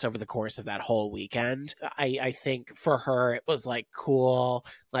 sets over the course of that whole weekend. I think for her, it was, like, cool.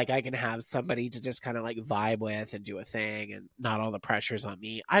 Like, I can have somebody to just kind of, like, vibe with and do a thing and not all the pressure's on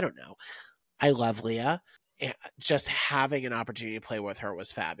me. I don't know. I love Leah. Just having an opportunity to play with her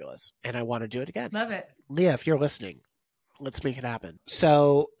was fabulous. And I want to do it again. Love it. Leah, if you're listening, let's make it happen.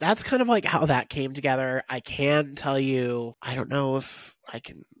 So that's kind of like how that came together. I can tell you, I don't know if I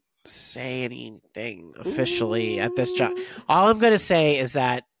can say anything officially at this job. All I'm going to say is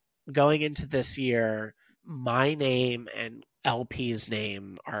that going into this year, my name and LP's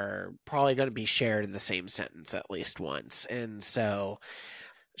name are probably going to be shared in the same sentence at least once. And so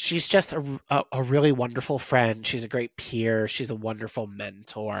she's just a really wonderful friend. She's a great peer. She's a wonderful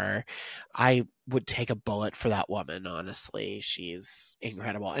mentor. I would take a bullet for that woman, honestly. She's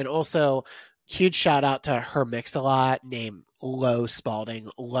incredible. And also, huge shout out to her Mix-a-Lot named Lo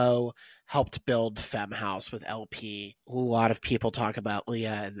Spalding. Lo helped build Femme House with LP. A lot of people talk about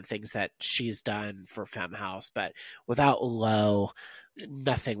Leah and the things that she's done for Femme House, but without Lo,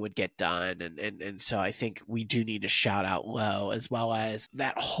 nothing would get done. And so I think we do need to shout out Lo, as well as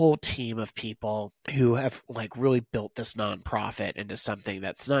that whole team of people who have like really built this nonprofit into something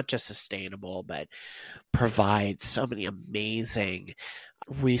that's not just sustainable, but provides so many amazing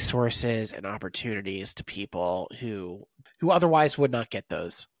resources and opportunities to people who otherwise would not get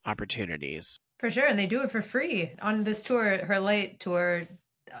those opportunities. For sure. And they do it for free on this tour, her Light tour.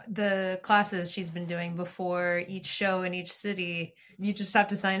 The classes she's been doing before each show in each city, you just have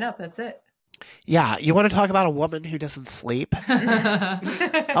to sign up. That's it. Yeah, you want to talk about a woman who doesn't sleep?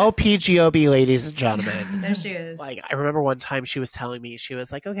 LPGOB, ladies and gentlemen. There she is. Like, I remember one time she was telling me, she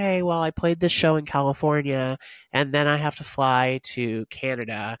was like, okay, well, I played this show in California, and then I have to fly to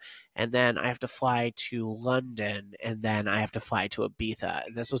Canada, and then I have to fly to London, and then I have to fly to Ibiza.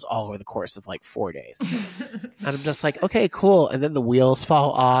 And this was all over the course of like 4 days. And I'm just like, okay, cool. And then the wheels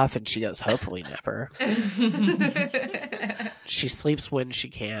fall off, and she goes, hopefully never. She sleeps when she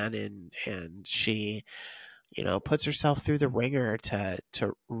can, and she, you know, puts herself through the ringer to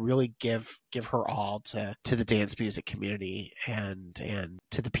really give her all to the dance music community and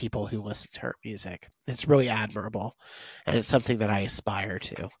to the people who listen to her music. It's really admirable, and it's something that I aspire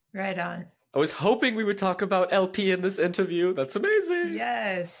to. Right on. I was hoping we would talk about LP in this interview. That's amazing.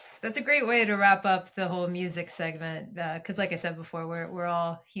 Yes, that's a great way to wrap up the whole music segment. Because, like I said before, we're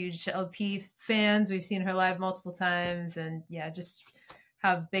all huge LP fans. We've seen her live multiple times, and yeah, just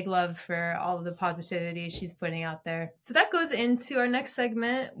have big love for all of the positivity she's putting out there. So that goes into our next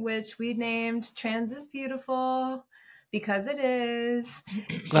segment, which we named "Trans is Beautiful," because it is.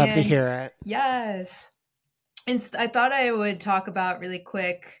 Love to hear it. Yes, and I thought I would talk about really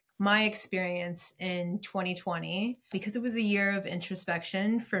quick my experience in 2020, because it was a year of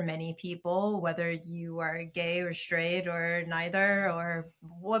introspection for many people, whether you are gay or straight or neither or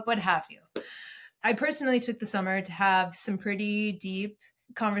what have you. I personally took the summer to have some pretty deep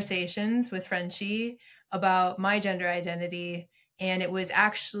conversations with Frenchie about my gender identity. And it was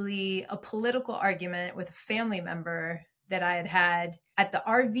actually a political argument with a family member that I had at the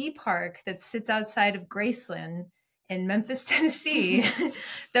RV park that sits outside of Graceland. in Memphis, Tennessee,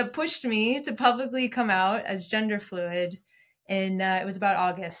 that pushed me to publicly come out as gender fluid. And it was about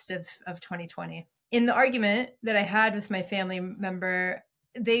August of 2020. In the argument that I had with my family member,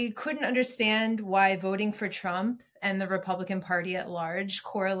 they couldn't understand why voting for Trump and the Republican Party at large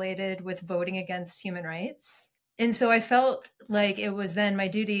correlated with voting against human rights. And so I felt like it was then my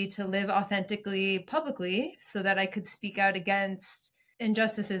duty to live authentically publicly so that I could speak out against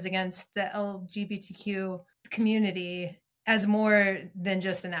injustices against the LGBTQ community as more than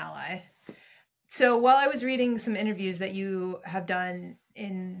just an ally. So while I was reading some interviews that you have done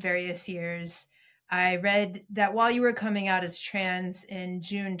in various years, I read that while you were coming out as trans in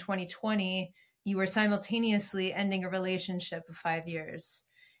June 2020, you were simultaneously ending a relationship of 5 years.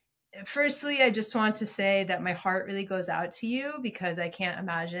 Firstly, I just want to say that my heart really goes out to you because I can't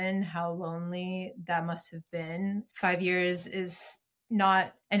imagine how lonely that must have been. 5 years is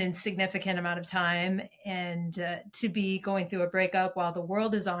not an insignificant amount of time. And to be going through a breakup while the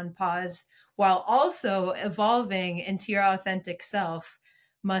world is on pause, while also evolving into your authentic self,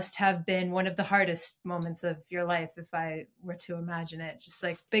 must have been one of the hardest moments of your life, if I were to imagine it. Just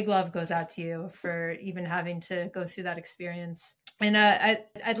like big love goes out to you for even having to go through that experience. And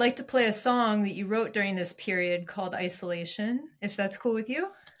I'd like to play a song that you wrote during this period called Isolation, if that's cool with you.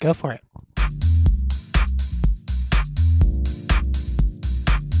 Go for it.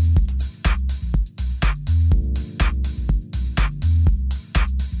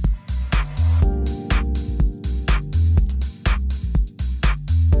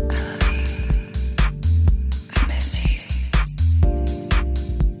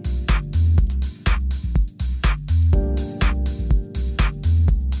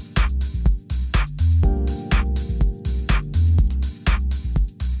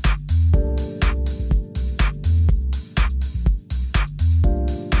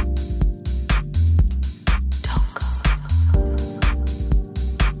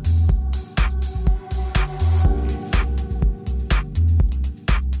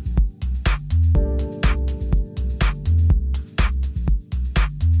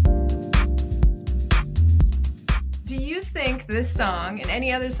 This song and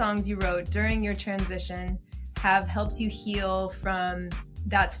any other songs you wrote during your transition have helped you heal from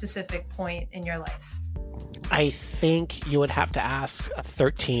that specific point in your life? I think you would have to ask a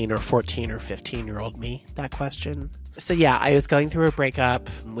 13 or 14 or 15-year-old me that question. So yeah, I was going through a breakup.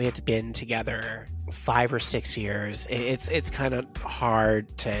 We had been together 5 or 6 years. It's kind of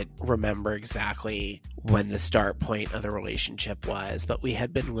hard to remember exactly when the start point of the relationship was, but we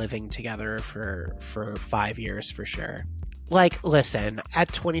had been living together for 5 years for sure. Like, listen,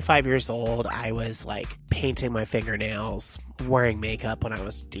 at 25 years old, I was like painting my fingernails, wearing makeup when I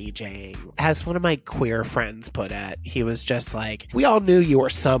was DJing. As one of my queer friends put it, he was just like, we all knew you were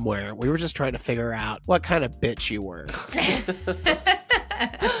somewhere. We were just trying to figure out what kind of bitch you were.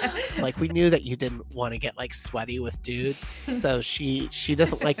 It's like, we knew that you didn't want to get like sweaty with dudes. So she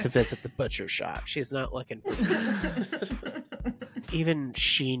doesn't like to visit the butcher shop. She's not looking for Even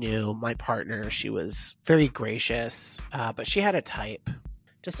she knew, my partner, she was very gracious, but she had a type.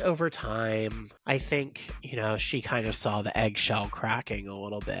 Just over time, I think, she kind of saw the eggshell cracking a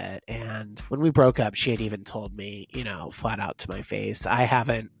little bit. And when we broke up, she had even told me, flat out to my face, I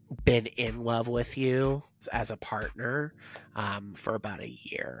haven't been in love with you as a partner for about a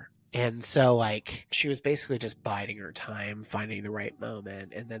year. And so, like, she was basically just biding her time, finding the right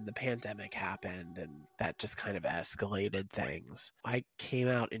moment. And then the pandemic happened, and that just kind of escalated things. I came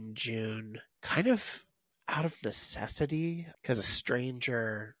out in June kind of out of necessity because a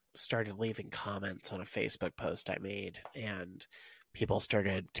stranger started leaving comments on a Facebook post I made. And people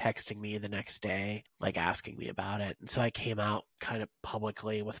started texting me the next day, like asking me about it. And so I came out kind of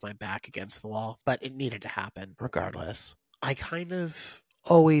publicly with my back against the wall. But it needed to happen regardless. I kind of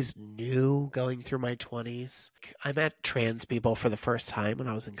always knew going through my 20s. I met trans people for the first time when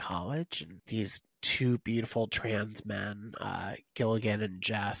I was in college, and these two beautiful trans men, Gilligan and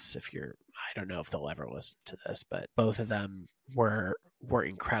Jess, I don't know if they'll ever listen to this, but both of them were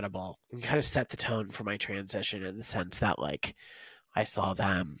incredible and kind of set the tone for my transition in the sense that, like, I saw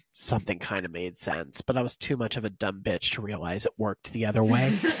them, something kind of made sense, but I was too much of a dumb bitch to realize it worked the other way.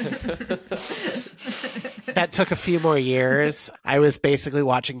 That took a few more years. I was basically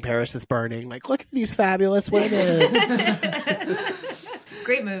watching Paris is Burning, like, look at these fabulous women.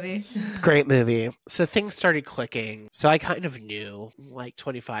 Great movie. Great movie. So things started clicking. So I kind of knew, like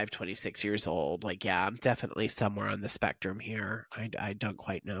 25, 26 years old, like, yeah, I'm definitely somewhere on the spectrum here. I don't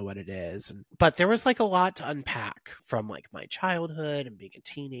quite know what it is. But there was like a lot to unpack from like my childhood and being a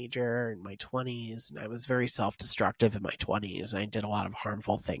teenager in my 20s. And I was very self-destructive in my 20s. And I did a lot of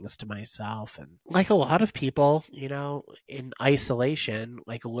harmful things to myself. And like a lot of people, you know, in isolation,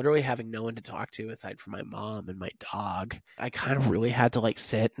 like literally having no one to talk to aside from my mom and my dog, I kind of really had to like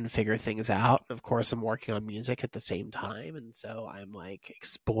sit and figure things out. Of course, I'm working on music at the same time, and so I'm like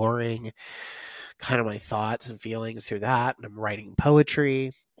exploring kind of my thoughts and feelings through that, and I'm writing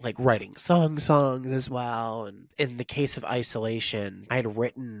poetry, like writing songs as well. And in the case of isolation, I had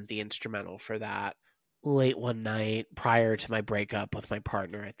written the instrumental for that late one night prior to my breakup with my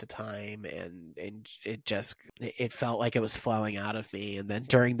partner at the time, and it felt like it was flowing out of me. And then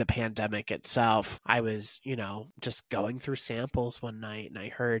during the pandemic itself, I was, you know, just going through samples one night, and I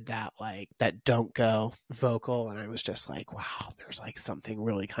heard that like that "Don't Go" vocal, and I was just like, wow, there's like something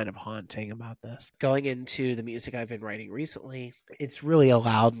really kind of haunting about this. Going into the music I've been writing recently, it's really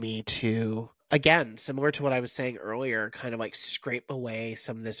allowed me to, again, similar to what I was saying earlier, kind of like scrape away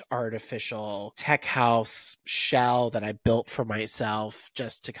some of this artificial tech house shell that I built for myself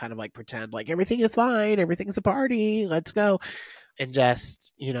just to kind of like pretend like everything is fine, everything's a party, let's go. And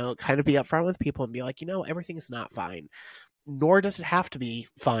just, you know, kind of be upfront with people and be like, you know, everything is not fine. Nor does it have to be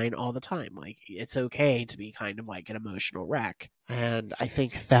fine all the time. Like, it's okay to be kind of like an emotional wreck. And I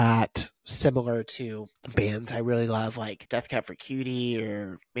think that similar to bands I really love, like Death Cab for Cutie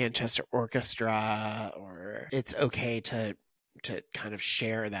or Manchester Orchestra, or it's okay to kind of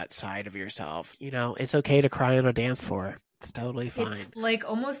share that side of yourself. You know, it's okay to cry on a dance floor. It's totally fine. It's like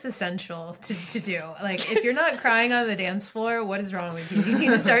almost essential to do. Like, if you're not crying on the dance floor, what is wrong with you? You need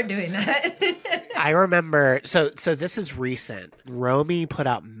to start doing that. I remember, so this is recent. Romy put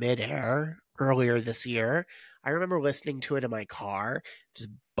out Midair earlier this year. I remember listening to it in my car, just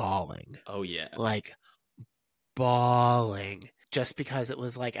bawling. Oh, yeah. Like, bawling. Just because it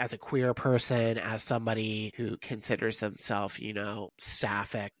was like, as a queer person, as somebody who considers themselves, you know,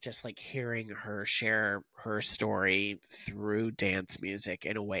 sapphic, just like hearing her share her story through dance music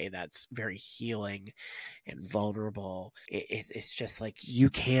in a way that's very healing and vulnerable. It's just like, you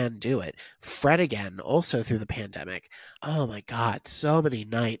can do it. Fred again, also through the pandemic. Oh my God, so many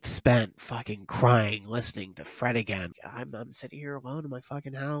nights spent fucking crying, listening to Fred again. I'm sitting here alone in my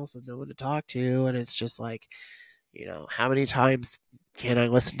fucking house with no one to talk to. And it's just like, you know, how many times can I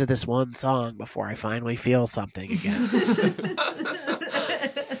listen to this one song before I finally feel something again?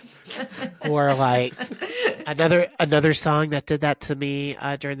 Or like another song that did that to me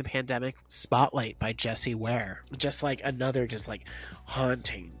during the pandemic, Spotlight by Jessie Ware. Just like another just like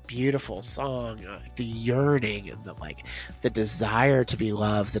haunting, beautiful song. The yearning and the desire to be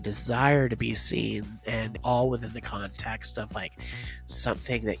loved, the desire to be seen, and all within the context of like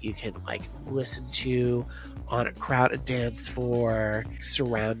something that you can like listen to on a crowded dance floor,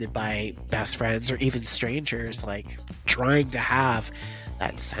 surrounded by best friends or even strangers, like trying to have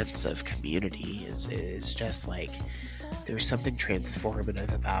that sense of community is just like, there's something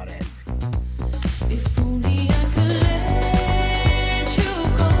transformative about it. If only I could let you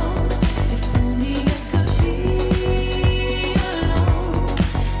go. If only I could be alone.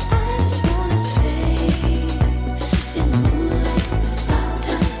 I just wanna stay in moonlight, beside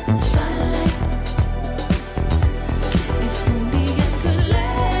time and starlight. If only I could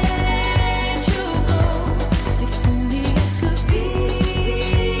let you go. If only I could be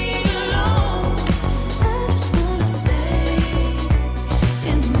alone. I just wanna stay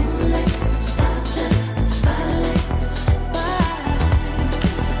in moonlight, beside time and starlight.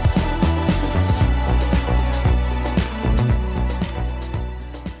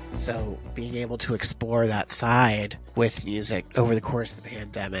 So being able to explore that side with music over the course of the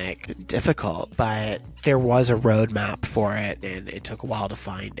pandemic, difficult, but there was a roadmap for it, and it took a while to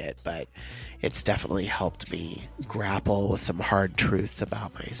find it, but it's definitely helped me grapple with some hard truths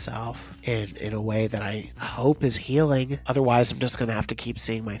about myself in a way that I hope is healing. Otherwise, I'm just going to have to keep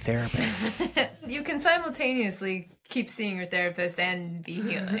seeing my therapist. You can simultaneously keep seeing your therapist and be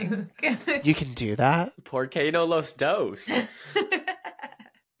healing. You can do that? Porque no los dos.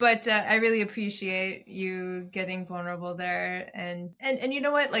 But I really appreciate you getting vulnerable there. And you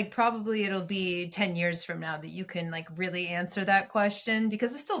know what? Like, probably it'll be 10 years from now that you can like really answer that question,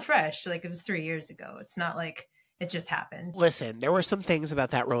 because it's still fresh. Like, it was 3 years ago. It's not like it just happened. Listen, there were some things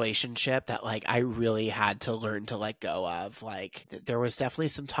about that relationship that like I really had to learn to let go of. Like, there was definitely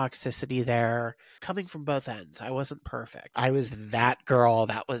some toxicity there coming from both ends. I wasn't perfect. I was that girl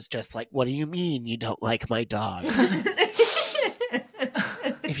that was just like, what do you mean you don't like my dog?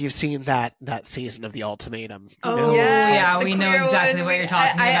 if you've seen that season of The Ultimatum. you Oh, know? yeah, the we know queer exactly one. what you're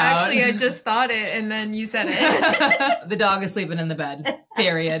talking I about. actually had just thought it, and then you said it. The dog is sleeping in the bed.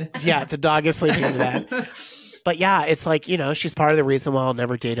 Period. Yeah, the dog is sleeping in bed. But yeah, it's like, she's part of the reason why I'll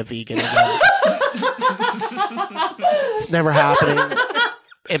never date a vegan again. It's never happening.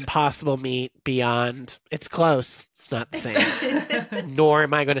 Impossible Meat, Beyond. It's close. It's not the same. Nor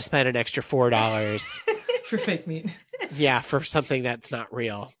am I going to spend an extra $4. For fake meat. Yeah, for something that's not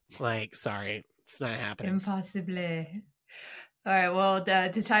real. Like, sorry, it's not happening. Impossible. All right. Well,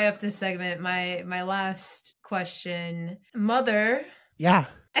 to tie up this segment, my last question, Mother. Yeah.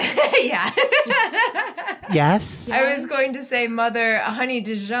 Yeah. Yes. I was going to say Mother Honey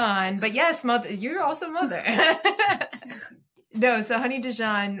Dijon, but yes, Mother. You're also Mother. No, so Honey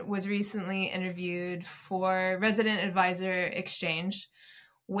Dijon was recently interviewed for Resident Advisor Exchange,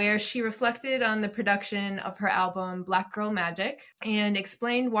 where she reflected on the production of her album Black Girl Magic and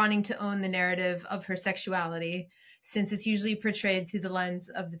explained wanting to own the narrative of her sexuality, since it's usually portrayed through the lens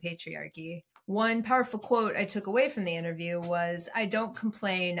of the patriarchy. One powerful quote I took away from the interview was, "I don't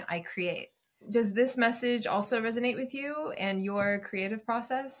complain, I create." Does this message also resonate with you and your creative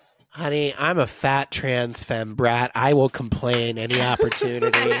process? Honey, I'm a fat trans femme brat. I will complain any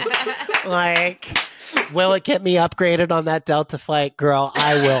opportunity. Like, will it get me upgraded on that Delta flight? Girl,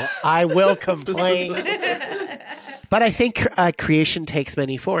 I will complain. But I think creation takes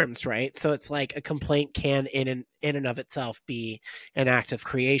many forms, right? So it's like a complaint can, in and of itself, be an act of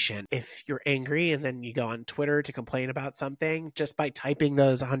creation. If you're angry and then you go on Twitter to complain about something, just by typing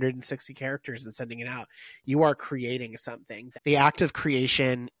those 160 characters and sending it out, you are creating something. The act of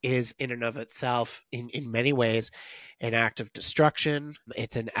creation is, in and of itself, in many ways, an act of destruction.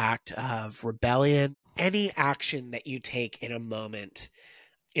 It's an act of rebellion. Any action that you take in a moment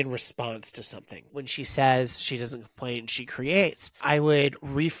in response to something. When she says she doesn't complain, she creates, I would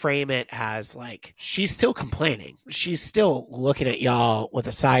reframe it as like, she's still complaining. She's still looking at y'all with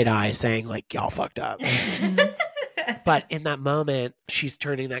a side eye saying like, y'all fucked up. But in that moment, she's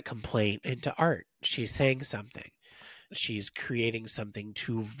turning that complaint into art. She's saying something. She's creating something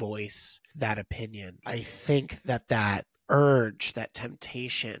to voice that opinion. I think that urge, that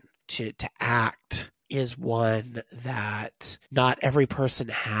temptation to act is one that not every person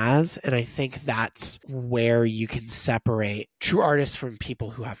has. And I think that's where you can separate true artists from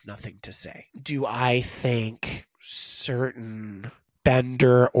people who have nothing to say. Do I think certain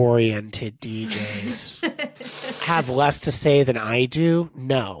bender-oriented DJs have less to say than I do?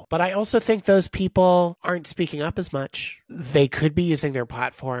 No. But I also think those people aren't speaking up as much. They could be using their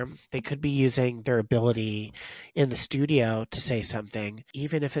platform. They could be using their ability in the studio to say something,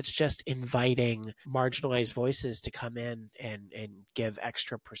 even if it's just inviting marginalized voices to come in and give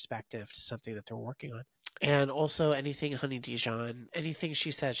extra perspective to something that they're working on. And also anything Honey Dijon, anything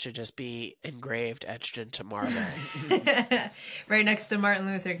she said should just be engraved, etched into marble. Right next to Martin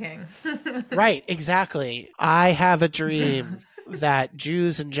Luther King. Right, exactly. I have a dream that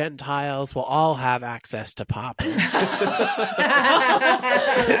Jews and Gentiles will all have access to poppers.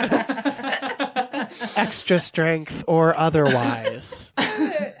 Extra strength or otherwise.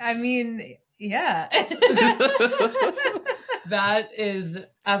 I mean, yeah. That is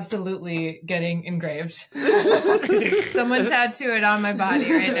absolutely getting engraved. Someone tattoo it on my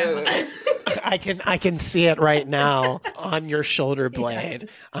body right now. I can see it right now on your shoulder blade.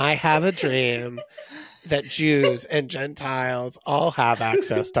 I have a dream that Jews and Gentiles all have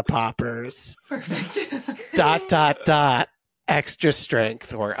access to poppers. Perfect. ... Extra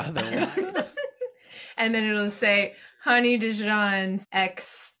strength or otherwise. And then it'll say Honey Dijon's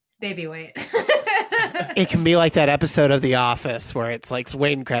X baby weight. It can be like that episode of The Office where it's like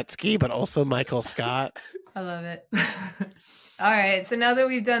Wayne Gretzky, but also Michael Scott. I love it. All right, so now that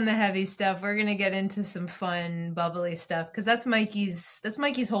we've done the heavy stuff, we're gonna get into some fun, bubbly stuff because that's Mikey's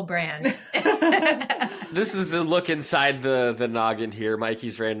whole brand. This is a look inside the noggin here,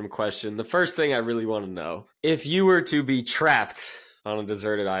 Mikey's random question. The first thing I really want to know, if you were to be trapped on a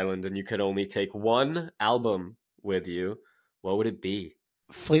deserted island and you could only take one album with you, what would it be?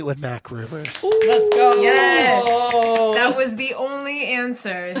 Fleetwood Mac Rumors. Let's go. Yes, that was the only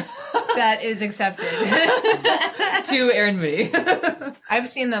answer that is accepted. To Aaron V. I've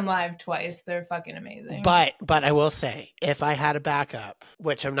seen them live twice. They're fucking amazing. But I will say, if I had a backup,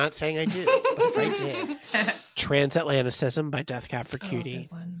 which I'm not saying I do, but if I did, Transatlanticism by Death Cab for Cutie.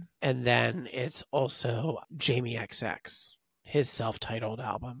 Good one. And then it's also Jamie XX, his self-titled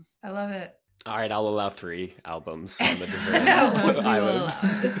album. I love it. All right, I'll allow 3 albums on the deserted We will island.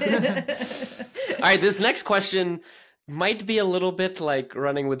 allow. All right, this next question, might be a little bit like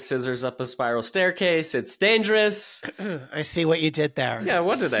running with scissors up a spiral staircase. It's dangerous. I see what you did there. Yeah,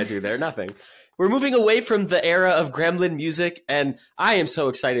 what did I do there? Nothing. We're moving away from the era of gremlin music, and I am so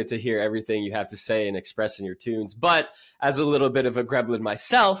excited to hear everything you have to say and express in your tunes. But as a little bit of a gremlin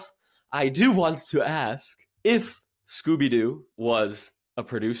myself, I do want to ask if Scooby Doo was a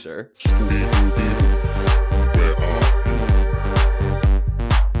producer.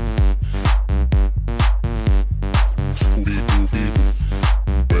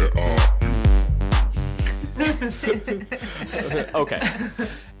 Okay.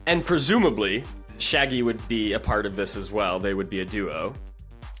 And presumably, Shaggy would be a part of this as well. They would be a duo.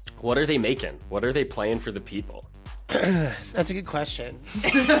 What are they making? What are they playing for the people? That's a good question.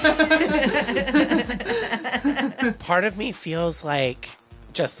 Part of me feels like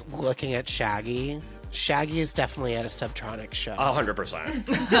just looking at Shaggy. Shaggy is definitely at a Subtronic show.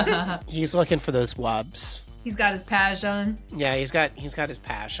 100%. He's looking for those wubs. He's got his pash on. Yeah, he's got his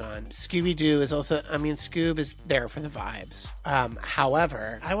pash on. Scooby Doo is also, I mean, Scoob is there for the vibes.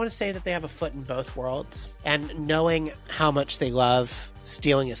 However, I want to say that they have a foot in both worlds. And knowing how much they love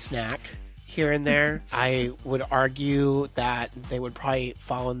stealing a snack here and there, I would argue that they would probably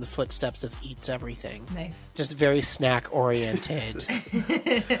follow in the footsteps of Eats Everything. Nice. Just very snack oriented.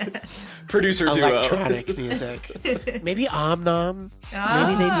 Producer duo. Electronic music. Maybe Om Nom.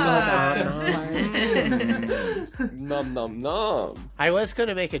 Maybe they'd be like Om Nom. Nom nom nom. I was going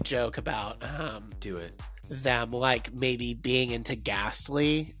to make a joke about Do it. them like maybe being into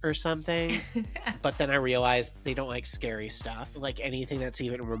Ghastly or something, but then I realized they don't like scary stuff. Like anything that's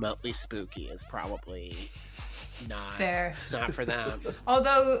even remotely spooky is probably not Fair. It's not for them.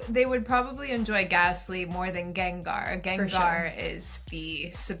 Although they would probably enjoy Ghastly more than Gengar. Gengar sure. is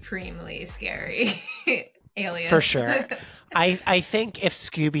the supremely scary alias. For sure. I think if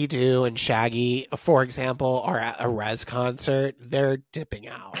Scooby Doo and Shaggy, for example, are at a Rez concert, they're dipping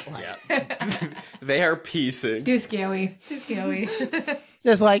out. Like, Yeah. They are piecing. Too scary. Too scary.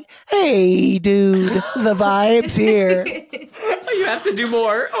 just like, hey, dude, the vibe's here. You have to do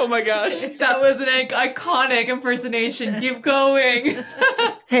more. Oh my gosh. That was an iconic impersonation. Keep going.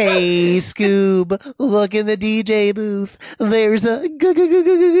 Hey, Scoob, look in the DJ booth. There's a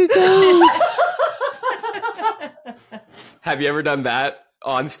ghost. Have you ever done that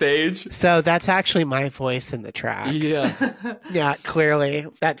on stage? So that's actually my voice in the track. Yeah. Yeah, clearly.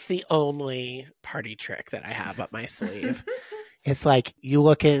 That's the only party trick that I have up my sleeve. It's like you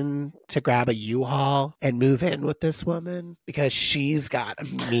looking to grab a U-Haul and move in with this woman because she's got a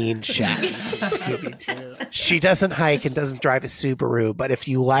mean shack in Scooby-Doo. She doesn't hike and doesn't drive a Subaru, but if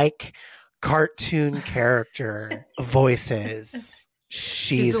you like cartoon character voices,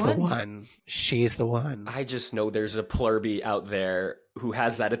 she's the one. She's the one. I just know there's a plurbie out there who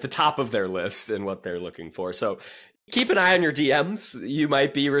has that at the top of their list and what they're looking for. So keep an eye on your DMs. You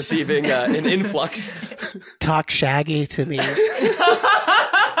might be receiving an influx. Talk Shaggy to me.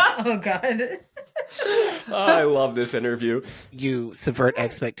 Oh, God. Oh, I love this interview. You subvert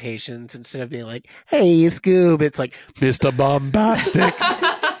expectations instead of being like, hey, Scoob. It's like, Mr. Bombastic.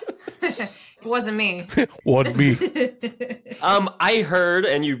 It wasn't me. Wasn't me. I heard,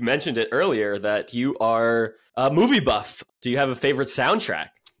 and you mentioned it earlier, that you are a movie buff. Do you have a favorite soundtrack?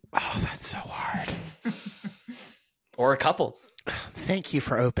 Oh, that's so hard. Or a couple? Thank you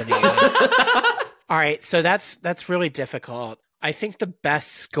for opening it. All right, so that's really difficult. I think the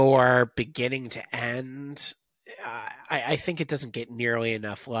best score beginning to end, I think it doesn't get nearly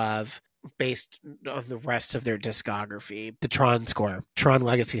enough love based on the rest of their discography. The Tron score, Tron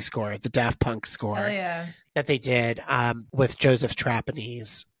Legacy score, the Daft Punk score Oh, yeah. that they did with Joseph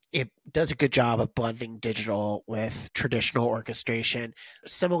Trapanese. It does a good job of blending digital with traditional orchestration.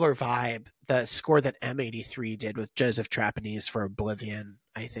 Similar vibe. The score that M83 did with Joseph Trapanese for Oblivion,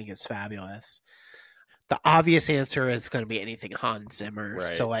 I think is fabulous. The obvious answer is going to be anything Hans Zimmer. Right.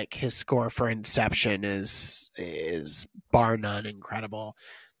 So like his score for Inception is bar none incredible.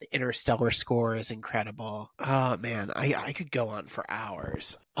 The Interstellar score is incredible. Oh man, I could go on for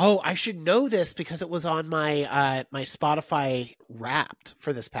hours. Oh, I should know this because it was on my my Spotify Wrapped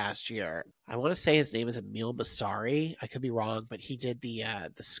for this past year. I want to say his name is Emil Basari. I could be wrong, but he did the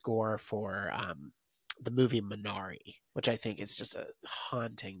score for the movie Minari, which I think is just a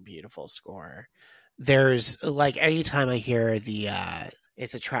haunting, beautiful score. There's like anytime I hear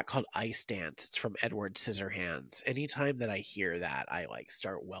it's a track called Ice Dance. It's from Edward Scissorhands. Anytime that I hear that, I like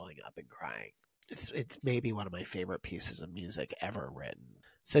start welling up and crying. It's maybe one of my favorite pieces of music ever written.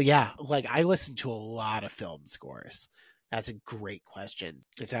 So yeah, like I listen to a lot of film scores. That's a great question.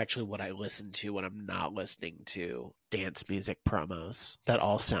 It's actually what I listen to when I'm not listening to dance music promos that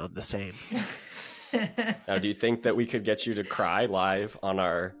all sound the same. Now, do you think that we could get you to cry live on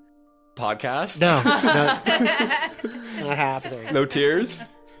our podcast? No, it's not happening. No tears?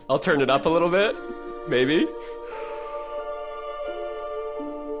 I'll turn it up a little bit, maybe.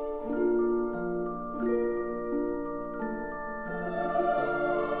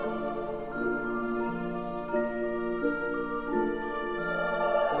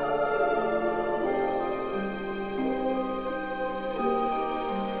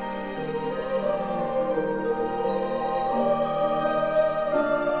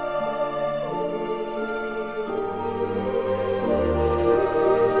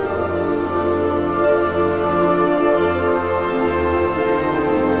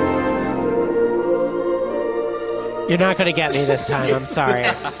 You're not going to get me this time. I'm sorry.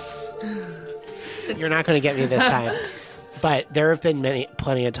 You're not going to get me this time. But there have been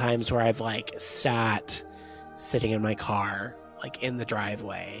plenty of times where I've like sitting in my car, like in the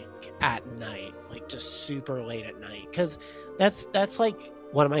driveway at night, like just super late at night. Because that's like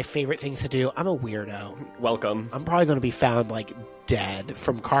one of my favorite things to do. I'm a weirdo. Welcome. I'm probably going to be found like dead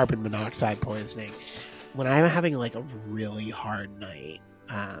from carbon monoxide poisoning. When I'm having like a really hard night,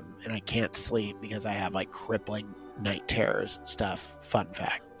 and I can't sleep because I have like crippling night terrors and stuff. Fun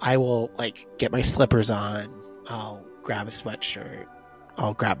fact. I will like get my slippers on. I'll grab a sweatshirt.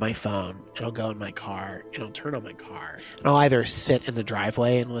 I'll grab my phone and I'll go in my car and I'll turn on my car. And I'll either sit in the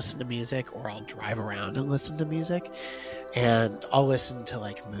driveway and listen to music or I'll drive around and listen to music. And I'll listen to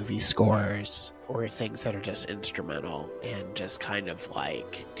like movie scores or things that are just instrumental and just kind of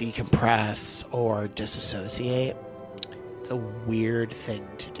like decompress or disassociate. It's a weird thing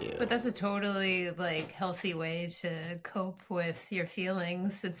to do. But that's a totally like healthy way to cope with your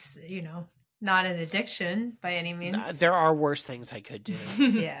feelings. It's, not an addiction by any means. There are worse things I could do.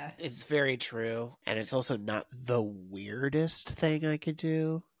 Yeah. It's very true. And it's also not the weirdest thing I could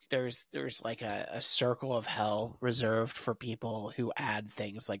do. There's like a circle of hell reserved for people who add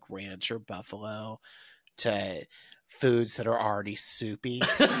things like ranch or buffalo to foods that are already soupy.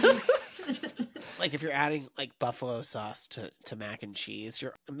 Like if you're adding like buffalo sauce to mac and cheese,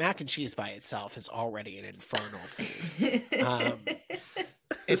 your mac and cheese by itself is already an infernal food.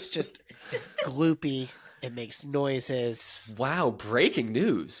 It's gloopy. It makes noises. Wow, breaking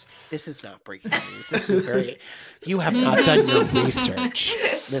news. This is not breaking news. This is you have not done your research,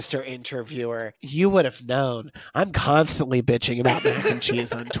 Mr. Interviewer. You would have known. I'm constantly bitching about mac and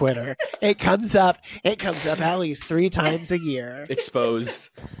cheese on Twitter. It comes up at least 3 times a year. Exposed.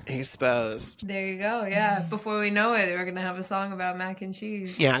 There you go. Yeah. Before we know it, we're going to have a song about mac and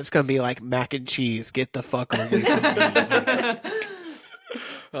cheese. Yeah, it's going to be like mac and cheese. Get the fuck away from me.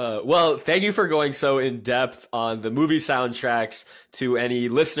 Well, thank you for going so in depth on the movie soundtracks. To any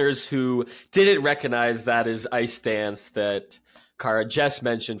listeners who didn't recognize that is Ice Dance that Cara just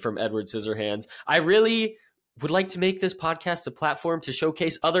mentioned from Edward Scissorhands. I really would like to make this podcast a platform to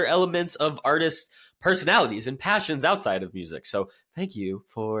showcase other elements of artists' personalities and passions outside of music. So thank you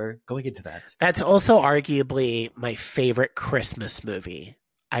for going into that. That's also arguably my favorite Christmas movie.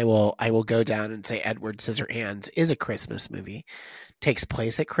 I will go down and say Edward Scissorhands is a Christmas movie. Takes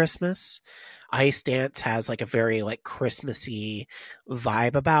place at Christmas. Ice Dance has like a very like Christmassy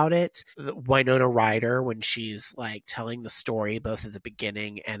vibe about it. Winona Ryder, when she's like telling the story both at the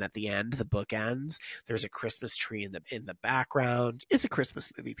beginning and at the end, the bookends, there's a Christmas tree in the background. It's a Christmas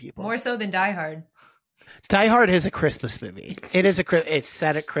movie, people. More so than Die Hard. Die Hard is a Christmas movie. It's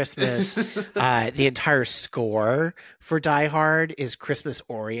set at Christmas. The entire score for Die Hard is Christmas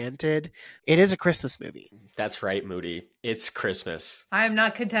oriented. It is a Christmas movie. That's right, Moody. It's Christmas. I am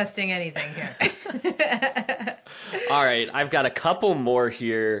not contesting anything here. All right, I've got a couple more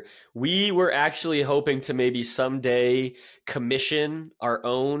here. We were actually hoping to maybe someday commission our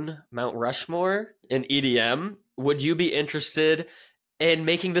own Mount Rushmore in EDM. Would you be interested in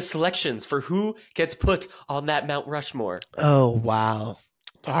making the selections for who gets put on that Mount Rushmore? Oh, wow.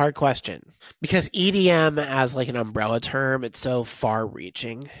 A hard question. Because EDM as like an umbrella term, it's so far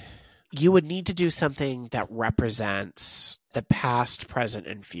reaching. You would need to do something that represents the past, present,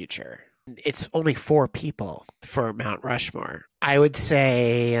 and future. It's only 4 people for Mount Rushmore. I would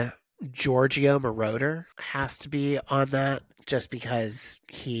say Giorgio Moroder has to be on that just because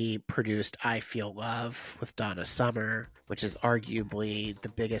he produced I Feel Love with Donna Summer, which is arguably the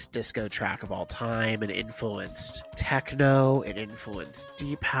biggest disco track of all time, and influenced techno, it influenced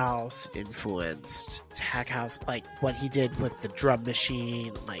deep house, it influenced tech house. Like what he did with the drum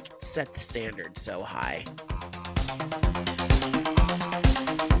machine, like set the standard so high.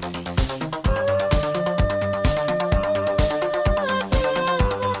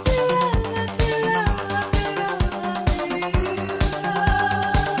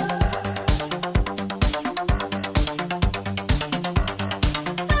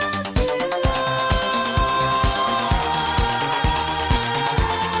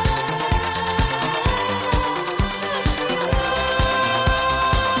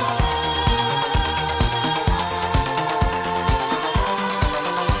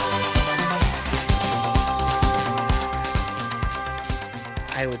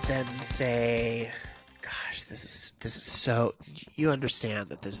 then say, gosh, this is so, you understand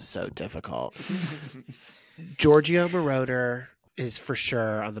that this is so difficult. Giorgio Moroder is for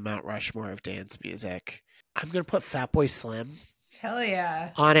sure on the Mount Rushmore of dance music. I'm going to put Fatboy Slim Hell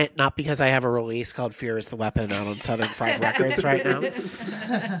yeah. on it, not because I have a release called Fear is the Weapon out on Southern Fried Records right now,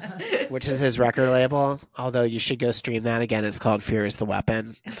 which is his record label. Although you should go stream that again. It's called Fear is the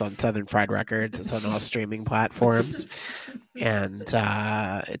Weapon. It's on Southern Fried Records. It's on all streaming platforms. And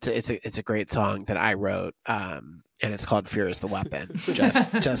it's a great song that I wrote. And it's called Fear is the Weapon.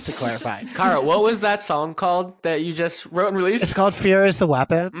 Just to clarify. Cara, what was that song called that you just wrote and released? It's called Fear is the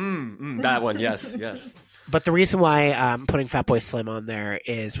Weapon. That one, yes. But the reason why I'm putting Fatboy Slim on there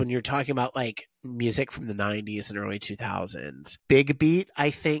is when you're talking about like music from the 90s and early 2000s, big beat, I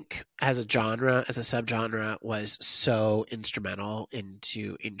think, as a genre, as a subgenre, was so instrumental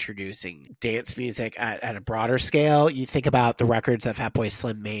into introducing dance music at a broader scale. You think about the records that Fatboy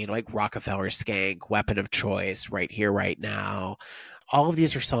Slim made, like Rockefeller Skank, Weapon of Choice, Right Here, Right Now. All of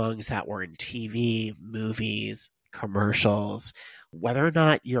these are songs that were in TV, movies, commercials. Whether or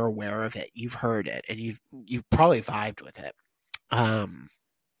not you're aware of it, you've heard it, and you've probably vibed with it.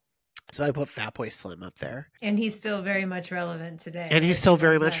 So I put Fatboy Slim up there. And he's still very much relevant today. And he's still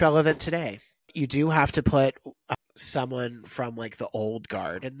very much relevant today. You do have to put someone from like the old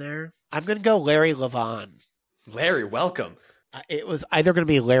guard in there. I'm going to go Larry Levan. Larry, welcome. It was either going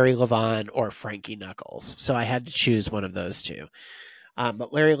to be Larry Levan or Frankie Knuckles. So I had to choose one of those two.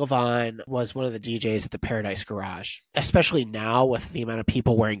 But Larry Levan was one of the DJs at the Paradise Garage, especially now with the amount of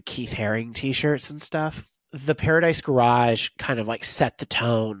people wearing Keith Haring t-shirts and stuff. The Paradise Garage kind of like set the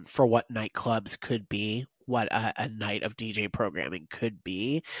tone for what nightclubs could be, what a night of DJ programming could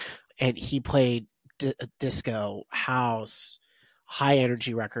be. And he played disco, house, high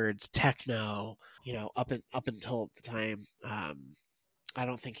energy records, techno, up until the time. I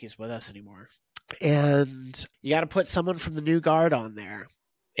don't think he's with us anymore. And you got to put someone from the new guard on there,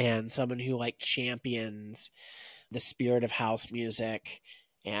 and someone who like champions the spirit of house music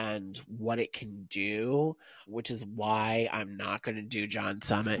and what it can do, which is why I'm not going to do John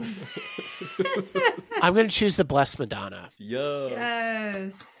Summit. I'm going to choose the Blessed Madonna. Yo.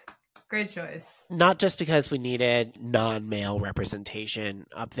 Yes. Great choice. Not just because we needed non-male representation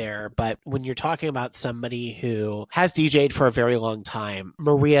up there, but when you're talking about somebody who has DJ'd for a very long time,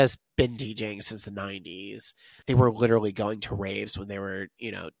 Maria's been DJing since the 90s. They were literally going to raves when they were,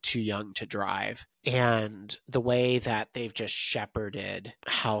 too young to drive. And the way that they've just shepherded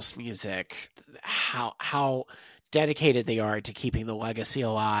house music, how dedicated they are to keeping the legacy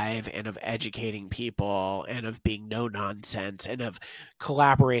alive and of educating people and of being no nonsense and of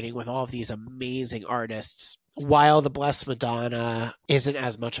collaborating with all of these amazing artists. While the Blessed Madonna isn't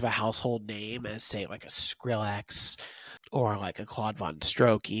as much of a household name as, say, like a Skrillex or like a Claude Von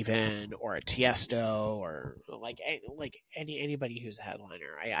Stroke even, or a Tiesto, or like anybody who's a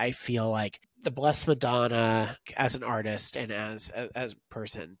headliner. I feel like the Blessed Madonna as an artist and as a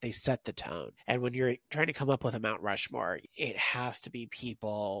person, they set the tone. And when you're trying to come up with a Mount Rushmore, it has to be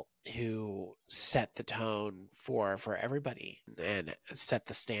people who set the tone for everybody and set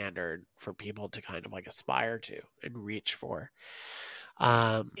the standard for people to kind of like aspire to and reach for.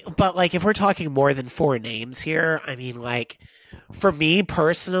 But like if we're talking more than 4 names here, I mean, like for me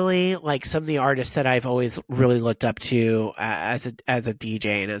personally, like some of the artists that I've always really looked up to as a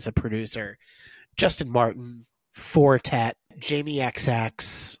DJ and as a producer, Justin Martin, Fortet, Jamie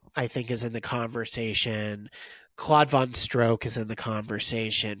XX, I think is in the conversation. Claude Von Stroke is in the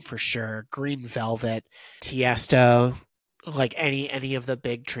conversation for sure. Green Velvet, Tiesto, like any of the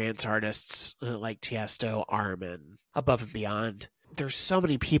big trance artists like Tiesto, Armin, Above and Beyond. There's so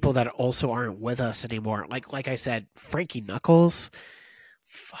many people that also aren't with us anymore. Like I said, Frankie Knuckles.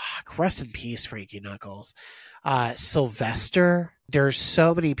 Fuck, rest in peace, Frankie Knuckles. Sylvester. There's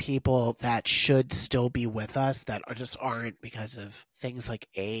so many people that should still be with us that just aren't because of things like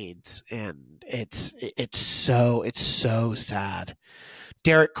AIDS, and it's so sad.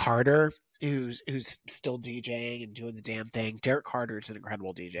 Derek Carter, who's still DJing and doing the damn thing. Derek Carter is an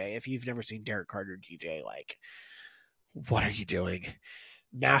incredible DJ. If you've never seen Derek Carter DJ, like, what are you doing?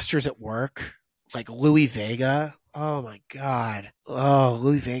 Masters at Work, like Louis Vega. Oh my God. Oh,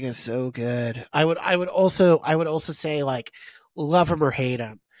 Louis Vega is so good. I would also say, like, love him or hate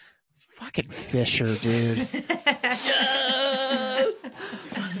him, fucking Fisher, dude. Yes!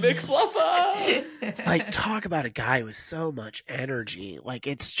 McFluffa! Like, talk about a guy with so much energy. Like,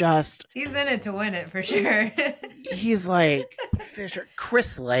 it's just, He's in it to win it for sure. he's like Fisher.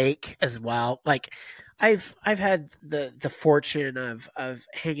 Chris Lake as well. Like, I've had the fortune of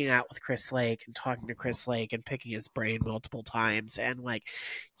hanging out with Chris Lake and talking to Chris Lake and picking his brain multiple times, and like,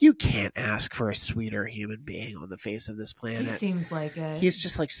 you can't ask for a sweeter human being on the face of this He planet. seems like it. He's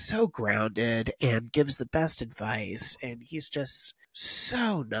just like so grounded and gives the best advice, and he's just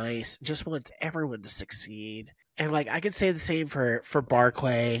so nice, just wants everyone to succeed. And like, I could say the same for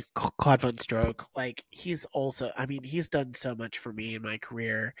Barclay, Claude Von Stroke. Like, he's also, I mean, he's done so much for me in my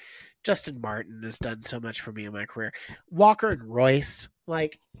career. Justin Martin has done so much for me in my career. Walker and Royce,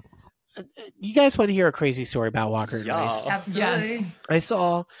 like, you guys want to hear a crazy story about Walker and Yeah. Royce? Absolutely. Yes. I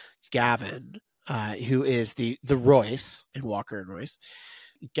saw Gavin, who is the Royce in Walker and Royce.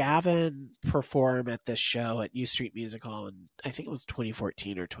 Gavin perform at this show at U Street Music Hall in, I think it was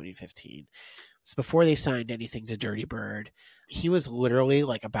 2014 or 2015. It's before they signed anything to Dirty Bird. He was literally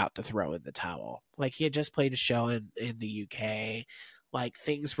like about to throw in the towel. Like, he had just played a show in the UK. Like,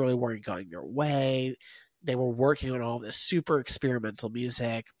 things really weren't going their way. They were working on all this super experimental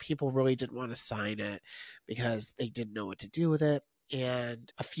music. People really didn't want to sign it because they didn't know what to do with it.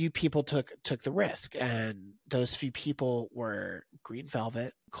 And a few people took the risk. And those few people were Green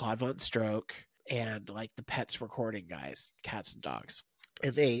Velvet, Claude Von Stroke, and like the Pets recording guys, Cats and Dogs.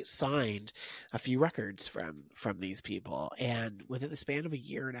 And they signed a few records from these people. And within the span of a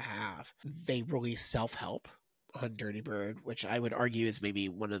year and a half, they released Self-Help on Dirty Bird, which I would argue is maybe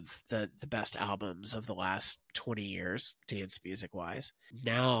one of the best albums of the last 20 years, dance music wise.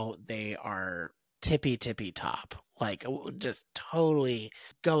 Now they are tippy top, like just totally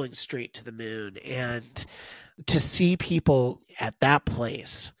going straight to the moon. And to see people at that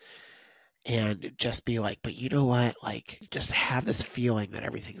place and just be like, but you know what, like, just have this feeling that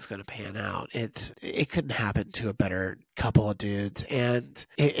everything's going to pan out. It couldn't happen to a better couple of dudes. And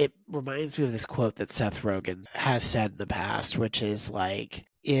it reminds me of this quote that Seth Rogen has said in the past, which is like,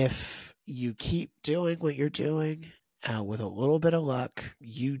 if you keep doing what you're doing with a little bit of luck,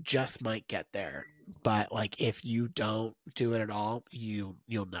 you just might get there. But like, if you don't do it at all, you'll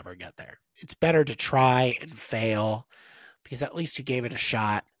never get there. It's better to try and fail, because at least you gave it a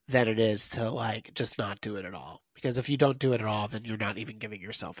shot, than it is to like just not do it at all. Because if you don't do it at all, then you're not even giving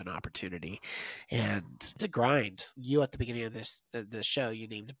yourself an opportunity. And it's a grind. You, at the beginning of this show, you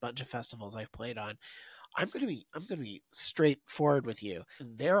named a bunch of festivals I've played on. I'm gonna be straightforward with you.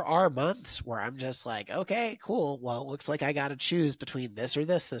 There are months where I'm just like, okay, cool. Well, it looks like I gotta choose between this or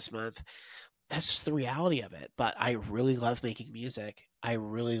this month. That's just the reality of it. But I really love making music. I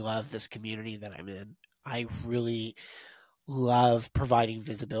really love this community that I'm in. I really love providing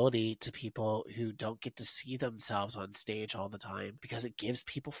visibility to people who don't get to see themselves on stage all the time, because it gives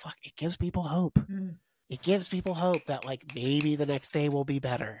people hope. It gives people hope that like maybe the next day will be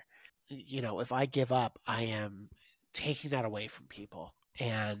better. You know, if I give up, I am taking that away from people.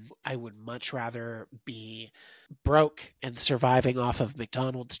 And I would much rather be broke and surviving off of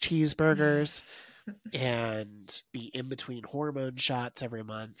McDonald's cheeseburgers and be in between hormone shots every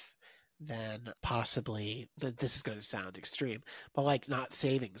month than possibly, this is going to sound extreme, but like not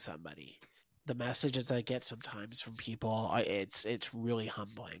saving somebody. The messages I get sometimes from people, it's really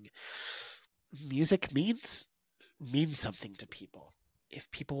humbling. Music means something to people. If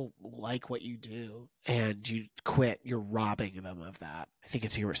people like what you do and you quit, you're robbing them of that. I think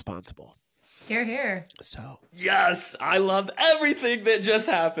it's irresponsible. Hear, hear. So Yes, I loved everything that just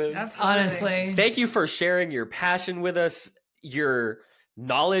happened. Absolutely. Honestly. Thank you for sharing your passion with us, your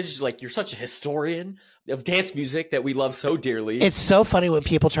knowledge. Like, you're such a historian of dance music that we love so dearly. it's so funny when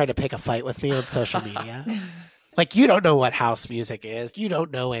people try to pick a fight with me on social media. Like, you don't know what house music is. You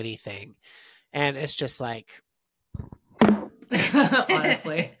don't know anything. And it's just like,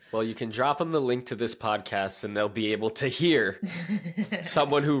 Honestly. Well, you can drop them the link to this podcast and they'll be able to hear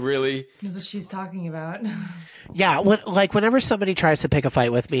someone who really... That's what she's talking about. yeah, whenever somebody tries to pick a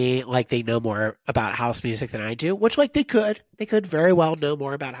fight with me, like they know more about house music than I do, which like they could very well know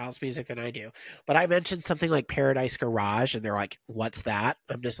more about house music than I do. But I mentioned something like Paradise Garage and they're like, what's that?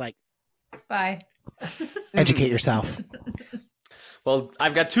 I'm just like, Bye. educate yourself. Well,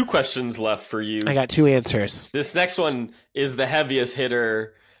 I've got 2 questions left for you. I got 2 answers. This next one is the heaviest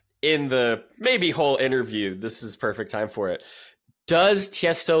hitter in the maybe whole interview. This is perfect time for it. Does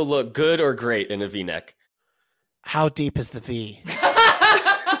Tiesto look good or great in a V-neck? How deep is the V?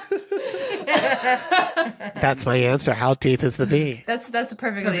 That's my answer. How deep is the V? That's a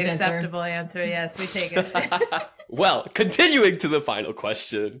perfectly Perfect answer. acceptable answer. Yes, we take it. Well, continuing to the final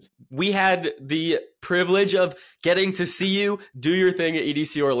question. We had the privilege of getting to see you do your thing at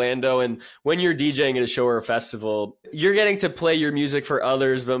EDC Orlando. And when you're DJing at a show or a festival, you're getting to play your music for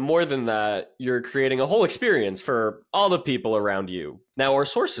others. But more than that, you're creating a whole experience for all the people around you. Now, our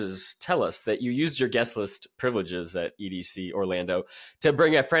sources tell us that you used your guest list privileges at EDC Orlando to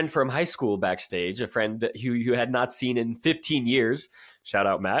bring a friend from high school backstage, a friend who you had not seen in 15 years. Shout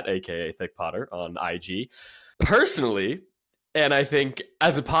out Matt, aka Thick Potter, on IG. Personally, and I think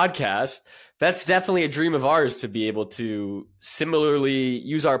as a podcast, that's definitely a dream of ours to be able to similarly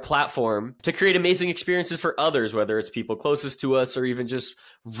use our platform to create amazing experiences for others, whether it's people closest to us or even just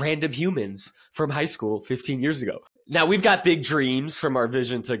random humans from high school 15 years ago. Now, we've got big dreams from our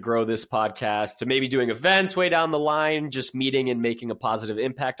vision to grow this podcast to maybe doing events way down the line, just meeting and making a positive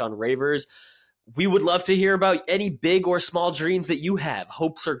impact on ravers. We would love to hear about any big or small dreams that you have,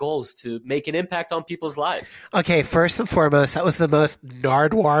 hopes or goals to make an impact on people's lives. Okay, first and foremost, that was the most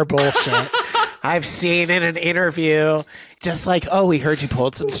Nardwuar bullshit I've seen in an interview. Just like, oh, we heard you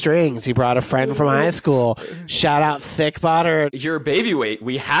pulled some strings. You brought a friend from high school. Shout out Thick Potter. Your baby weight,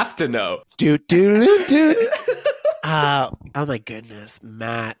 we have to know. Doot, doot, doot, doot. Oh my goodness,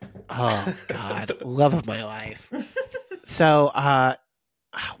 Matt. Oh God, love of my life. So,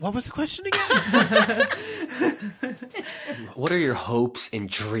 what was the question again? What are your hopes and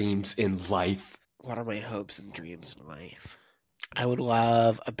dreams in life? What are my hopes and dreams in life? I would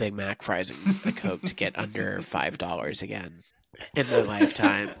love a Big Mac, fries, and a Coke to get under $5 again in my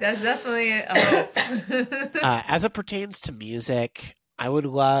lifetime. That's definitely a hope. As it pertains to music, I would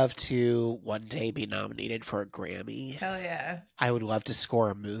love to one day be nominated for a Grammy. Hell yeah. I would love to score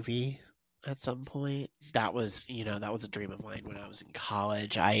a movie at some point. That was a dream of mine when I was in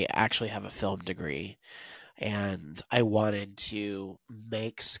college. I actually have a film degree, and I wanted to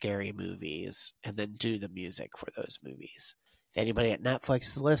make scary movies and then do the music for those movies. If anybody at Netflix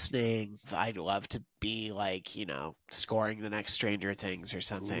is listening, I'd love to be scoring the next Stranger Things or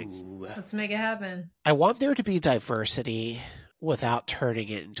something. Ooh. Let's make it happen. I want there to be diversity without turning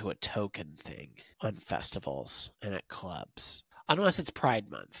it into a token thing on festivals and at clubs. Unless it's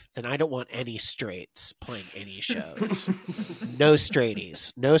Pride Month, then I don't want any straights playing any shows. No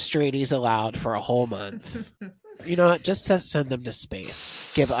straighties. No straighties allowed for a whole month. You know what? Just to send them to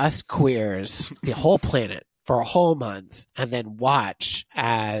space. Give us queers the whole planet for a whole month and then watch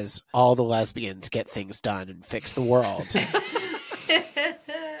as all the lesbians get things done and fix the world.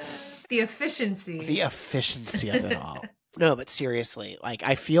 The efficiency. The efficiency of it all. No, but seriously,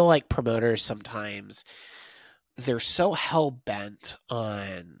 I feel like promoters sometimes, they're so hell-bent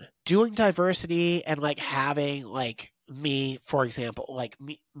on doing diversity and having me, for example,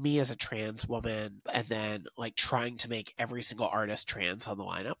 me as a trans woman, and then trying to make every single artist trans on the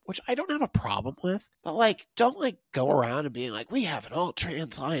lineup, which I don't have a problem with, but don't go around and being we have an all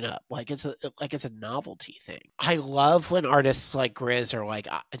trans lineup it's a novelty thing. I love when artists like Grizz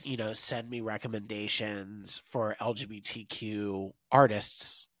are send me recommendations for LGBTQ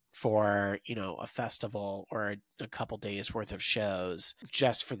artists for a festival or a couple days worth of shows,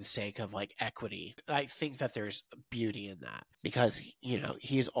 just for the sake of equity. I think that there's beauty in that, because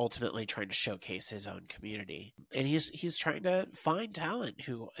he's ultimately trying to showcase his own community, and he's trying to find talent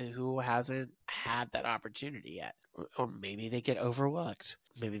who hasn't had that opportunity yet, or maybe they get overlooked,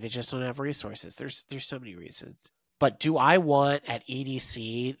 maybe they just don't have resources. There's so many reasons. But do I want at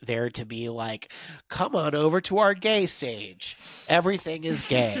EDC there to be come on over to our gay stage? Everything is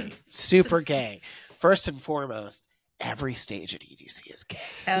gay. Super gay. First and foremost, every stage at EDC is gay.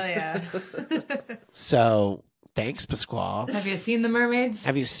 Hell yeah. So thanks, Pasquale. Have you seen the mermaids?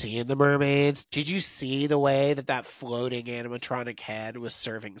 Have you seen the mermaids? Did you see the way that floating animatronic head was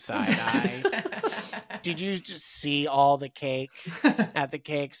serving side-eye? Did you just see all the cake at the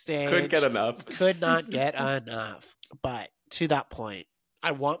cake stage? Couldn't get enough. Could not get enough. But to that point,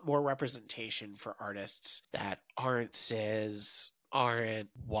 I want more representation for artists that aren't cis, aren't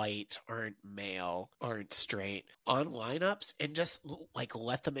white, aren't male, aren't straight on lineups, and just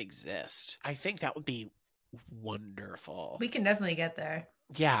let them exist. I think that would be wonderful. We can definitely get there.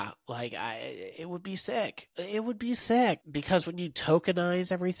 Yeah, it would be sick. It would be sick, because when you tokenize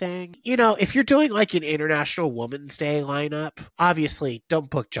everything, if you're doing an International Women's Day lineup, obviously don't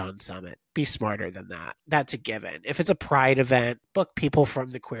book John Summit. Be smarter than that. That's a given. If it's a Pride event, book people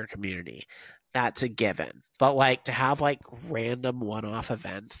from the queer community. That's a given. But to have random one-off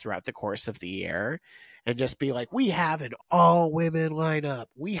events throughout the course of the year and just be we have an all women lineup.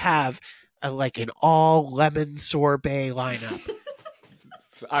 We have an all lemon sorbet lineup.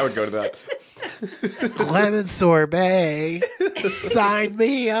 I would go to that. Lemon sorbet. Sign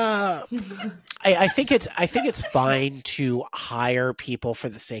me up. I think it's fine to hire people for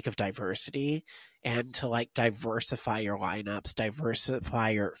the sake of diversity and to like diversify your lineups, diversify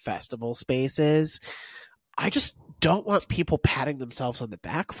your festival spaces. I just don't want people patting themselves on the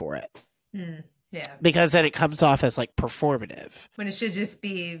back for it. Yeah. Because then it comes off as like performative. When it should just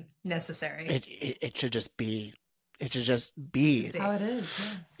be necessary. It should just be How it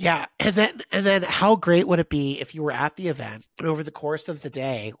is. Yeah. And then how great would it be if you were at the event and over the course of the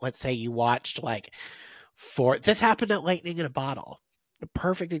day, let's say you watched like this happened at Lightning in a Bottle. A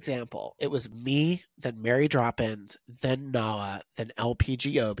perfect example. It was me, then Mary Droppins, then Nala, then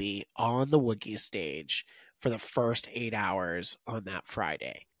LPGOB on the Wookiee stage for the first 8 hours on that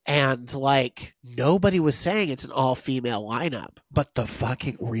Friday. And like nobody was saying it's an all-female lineup, but the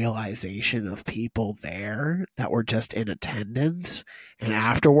fucking realization of people there that were just in attendance and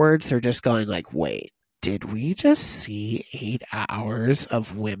afterwards they're just going like, wait, did we just see 8 hours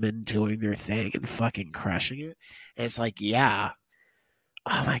of women doing their thing and fucking crushing it? And it's like, yeah.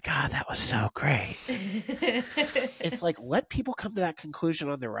 Oh my God, that was so great. It's like, let people come to that conclusion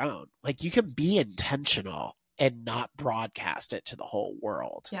on their own. Like, you can be intentional and not broadcast it to the whole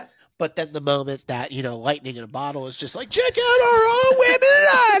world. Yep. But then the moment that, Lightning in a Bottle is just like, check out our all-women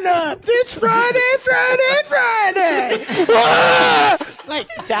lineup this Friday. Ah! Like,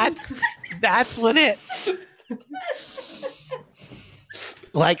 that's when it...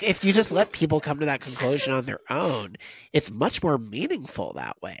 Like, if you just let people come to that conclusion on their own, it's much more meaningful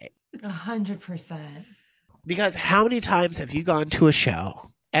that way. 100%. Because how many times have you gone to a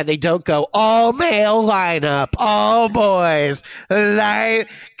show and they don't go, all male lineup, all boys,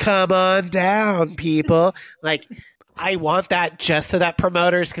 come on down, people. Like, I want that just so that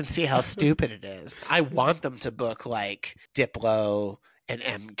promoters can see how stupid it is. I want them to book, like, Diplo and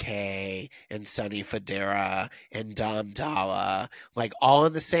MK and Sonny Fodera and Dom Dalla, like all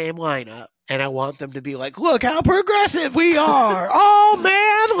in the same lineup. And I want them to be like, look how progressive we are. All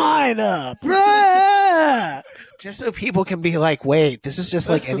man lineup. Ah! Just so people can be like, wait, this is just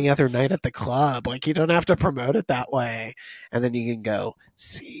like any other night at the club. Like, you don't have to promote it that way. And then you can go,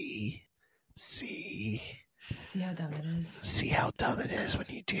 see how dumb it is. See how dumb it is when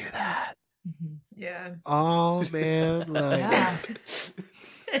you do that. Mm-hmm. Yeah. Oh man, like, Yeah.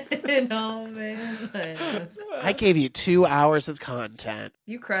 No, man. I gave you 2 hours of content.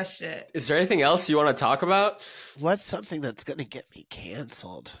 You crushed it. Is there anything else you want to talk about? What's something that's going to get me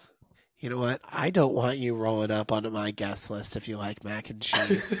canceled? You know what? I don't want you rolling up onto my guest list if you like mac and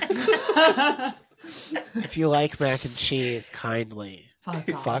cheese. If you like mac and cheese, kindly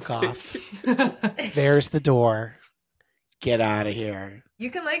fuck off. There's the door. Get out of here. You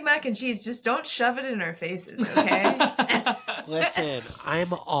can like mac and cheese, just don't shove it in our faces, okay? Listen,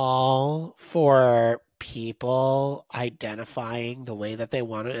 I'm all for people identifying the way that they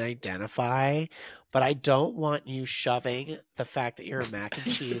want to identify, but I don't want you shoving the fact that you're a mac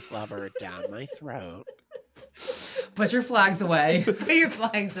and cheese lover down my throat. Put your flags away. Put your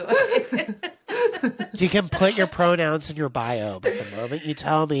flags away. You can put your pronouns in your bio, but the moment you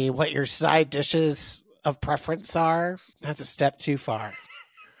tell me what your side dishes of preference are, that's a step too far.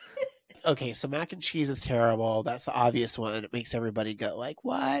 Okay, so mac and cheese is terrible. That's the obvious one. It makes everybody go like,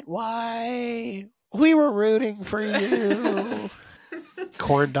 what? Why? We were rooting for you.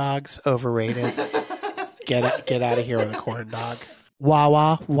 Corn dogs, overrated. Get out of here with a corn dog.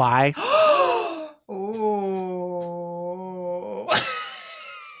 Wawa, why? Oh.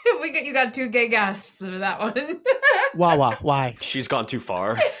 You got 2 gay gasps for that one. Wawa, why? She's gone too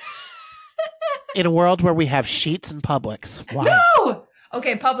far. In a world where we have Sheets and Publix, why? No!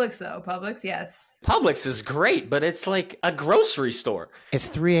 Okay, Publix though. Publix, yes. Publix is great, but it's like a grocery store. It's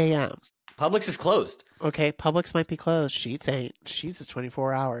 3 a.m. Publix is closed. Okay, Publix might be closed. Sheets ain't. Sheets is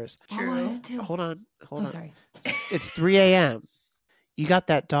 24 hours. True. Oh, too. Hold on. Oh, sorry. It's 3 a.m. You got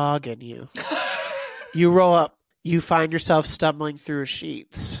that dog in you. You roll up. You find yourself stumbling through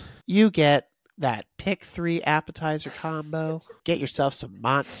Sheets. You get that pick 3 appetizer combo. Get yourself some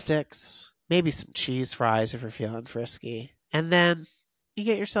Mott sticks. Maybe some cheese fries if you're feeling frisky. And then you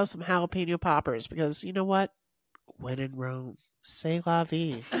get yourself some jalapeno poppers because you know what? When in Rome, c'est la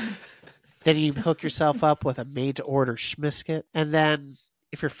vie. Then you hook yourself up with a made-to-order schmisket. And then,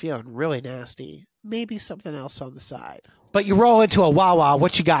 if you're feeling really nasty, maybe something else on the side. But you roll into a Wawa,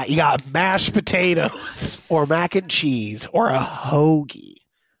 what you got? You got mashed potatoes or mac and cheese or a hoagie.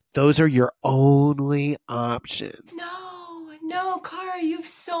 Those are your only options. No, Cara, you have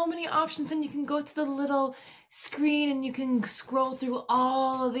so many options and you can go to the little screen and you can scroll through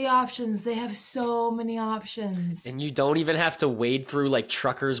all of the options. They have so many options. And you don't even have to wade through like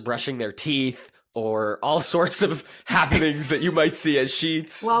truckers brushing their teeth or all sorts of happenings that you might see as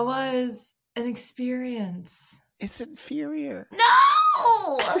Sheets. Wawa is an experience. It's inferior.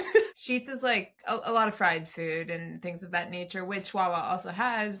 No! Sheets is like a lot of fried food and things of that nature, which Wawa also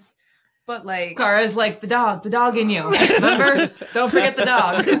has. But like Cara's like the dog in you. Remember? Don't forget the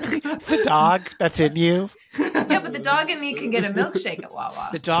dog. The dog that's in you. yeah, but the dog in me can get a milkshake at Wawa.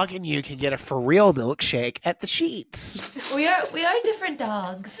 The dog in you can get a for real milkshake at the Sheets. We are different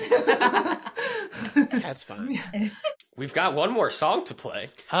dogs. That's fine. We've got one more song to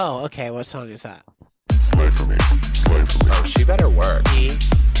play. Oh, okay. What song is that? Slay for me. Slay for me. Oh, she better work.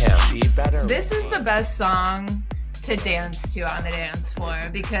 She better This is the best song to dance to on the dance floor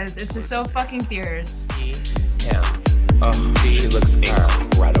because it's just so fucking fierce. Oh, she looks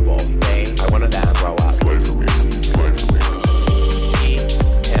incredible. I want to grow up. Slay for me. Slay for me.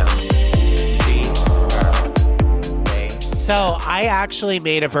 So I actually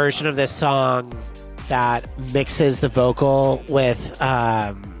made a version of this song that mixes the vocal with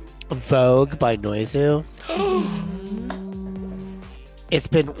Vogue by Noizue. It's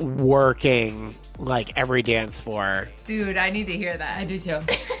been working like every dance floor. Dude, I need to hear I that. do too.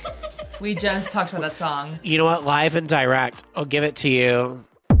 We just talked about that song. You know what? Live and direct. I'll give it to you.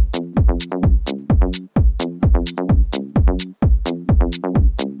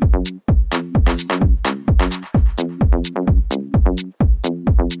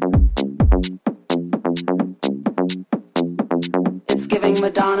 It's giving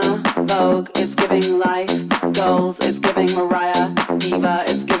Madonna, Vogue, it's giving life, goals, it's giving Mariah, Diva,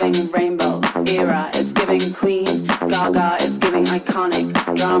 it's giving Rainbow, Era, it's giving Queen, Gaga, it's giving iconic,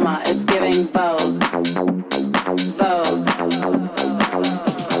 drama, it's giving Vogue, Vogue.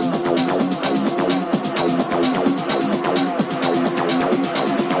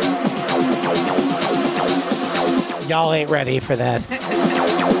 Y'all ain't ready for this.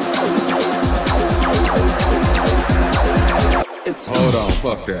 Hold on,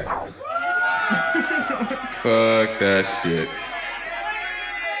 fuck that. Fuck that shit.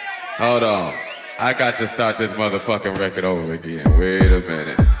 Hold on. I got to start this motherfucking record over again. Wait a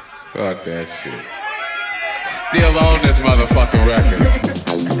minute. Fuck that shit. Still on this motherfucking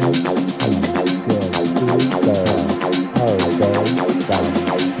record.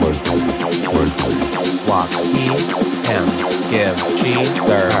 Walk, eat, him, give, cheese,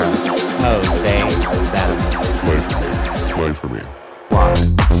 serve, pose, they, them. Slay for me. Slay for me. Walk,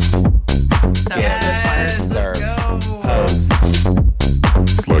 Yes, serve, let's go. pose.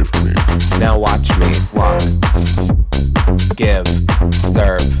 Slay for me. Now watch me walk, give,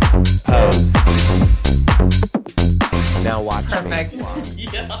 serve, pose. Now watch Perfect. me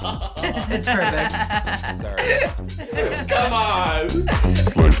walk, It's perfect. serve. Come on.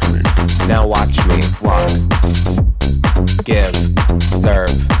 Slay for me. Now watch me walk, give, serve,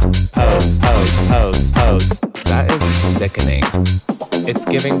 pose, pose, pose, pose. That is sickening. It's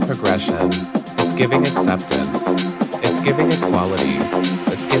giving progression. It's giving acceptance. It's giving equality.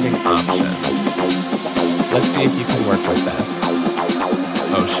 It's giving options. Let's see if you can work with this.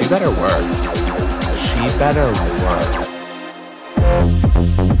 Oh, she better work. She better work.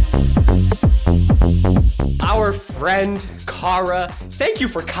 Our friend Cara, thank you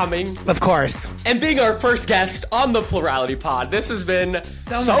for coming Of course. and being our first guest on the Plurality Pod. This has been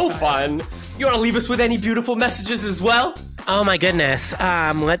so much fun. You want to leave us with any beautiful messages as well? Oh my goodness.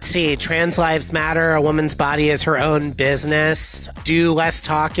 Let's see. Trans lives matter. A woman's body is her own business. Do less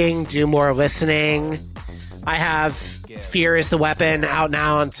talking. Do more listening. I have Fear is the Weapon out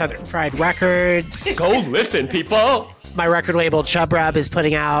now on Southern Fried Records. Go listen, people. My record label Chub Rub is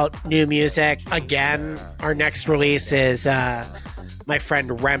putting out new music again. Our next release is my friend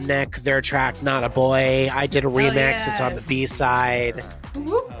Remnick, their track Not a Boy. I did a remix. It's on the yes. B-side.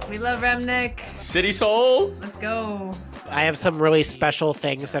 We love Remnick. City Soul. Let's go. I have some really special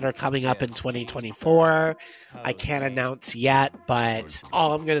things that are coming up in 2024. I can't announce yet, but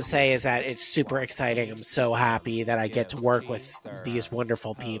all I'm going to say is that it's super exciting. I'm so happy that I get to work with these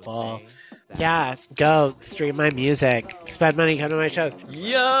wonderful people. Yeah, go stream my music. Spend money, come to my shows.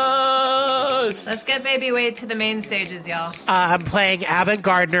 Yes. Let's get Baby Wade to the main stages, y'all. I'm playing Avant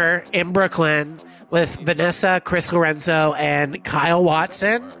Gardner in Brooklyn with Vanessa, Chris Lorenzo, and Kyle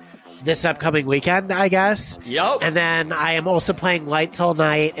Watson this upcoming weekend, I guess. Yup. And then I am also playing Lights All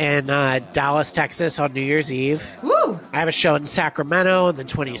Night in Dallas, Texas on New Year's Eve. Woo! I have a show in Sacramento on the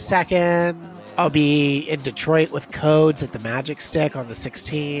 22nd. I'll be in Detroit with Codes at the Magic Stick on the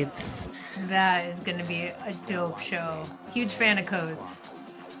 16th. That is going to be a dope show. Huge fan of Codes.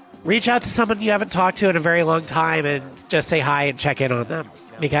 Reach out to someone you haven't talked to in a very long time and just say hi and check in on them,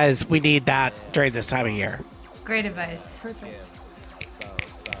 because we need that during this time of year. Great advice. Perfect.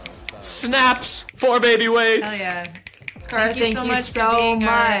 Snaps for Baby Wade. Hell yeah. Cara, Thank you so much so for being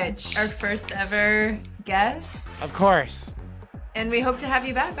much. our first ever guest. Of course. And we hope to have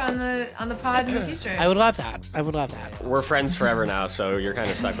you back on the pod in the future. I would love that. We're friends forever now, so you're kind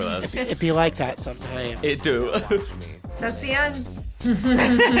of stuck with us. It'd be like that sometime. It do. That's the end.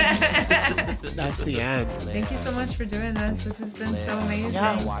 That's the end. Thank you so much for doing this. This has been so amazing.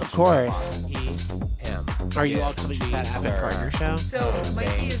 Yeah, of course. Are you all coming to that Evan Gardner show? So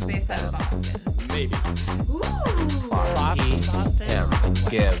Mikey is based out of Boston. Maybe. Ooh.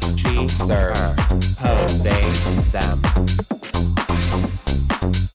 Give, deserve, pose, they, them.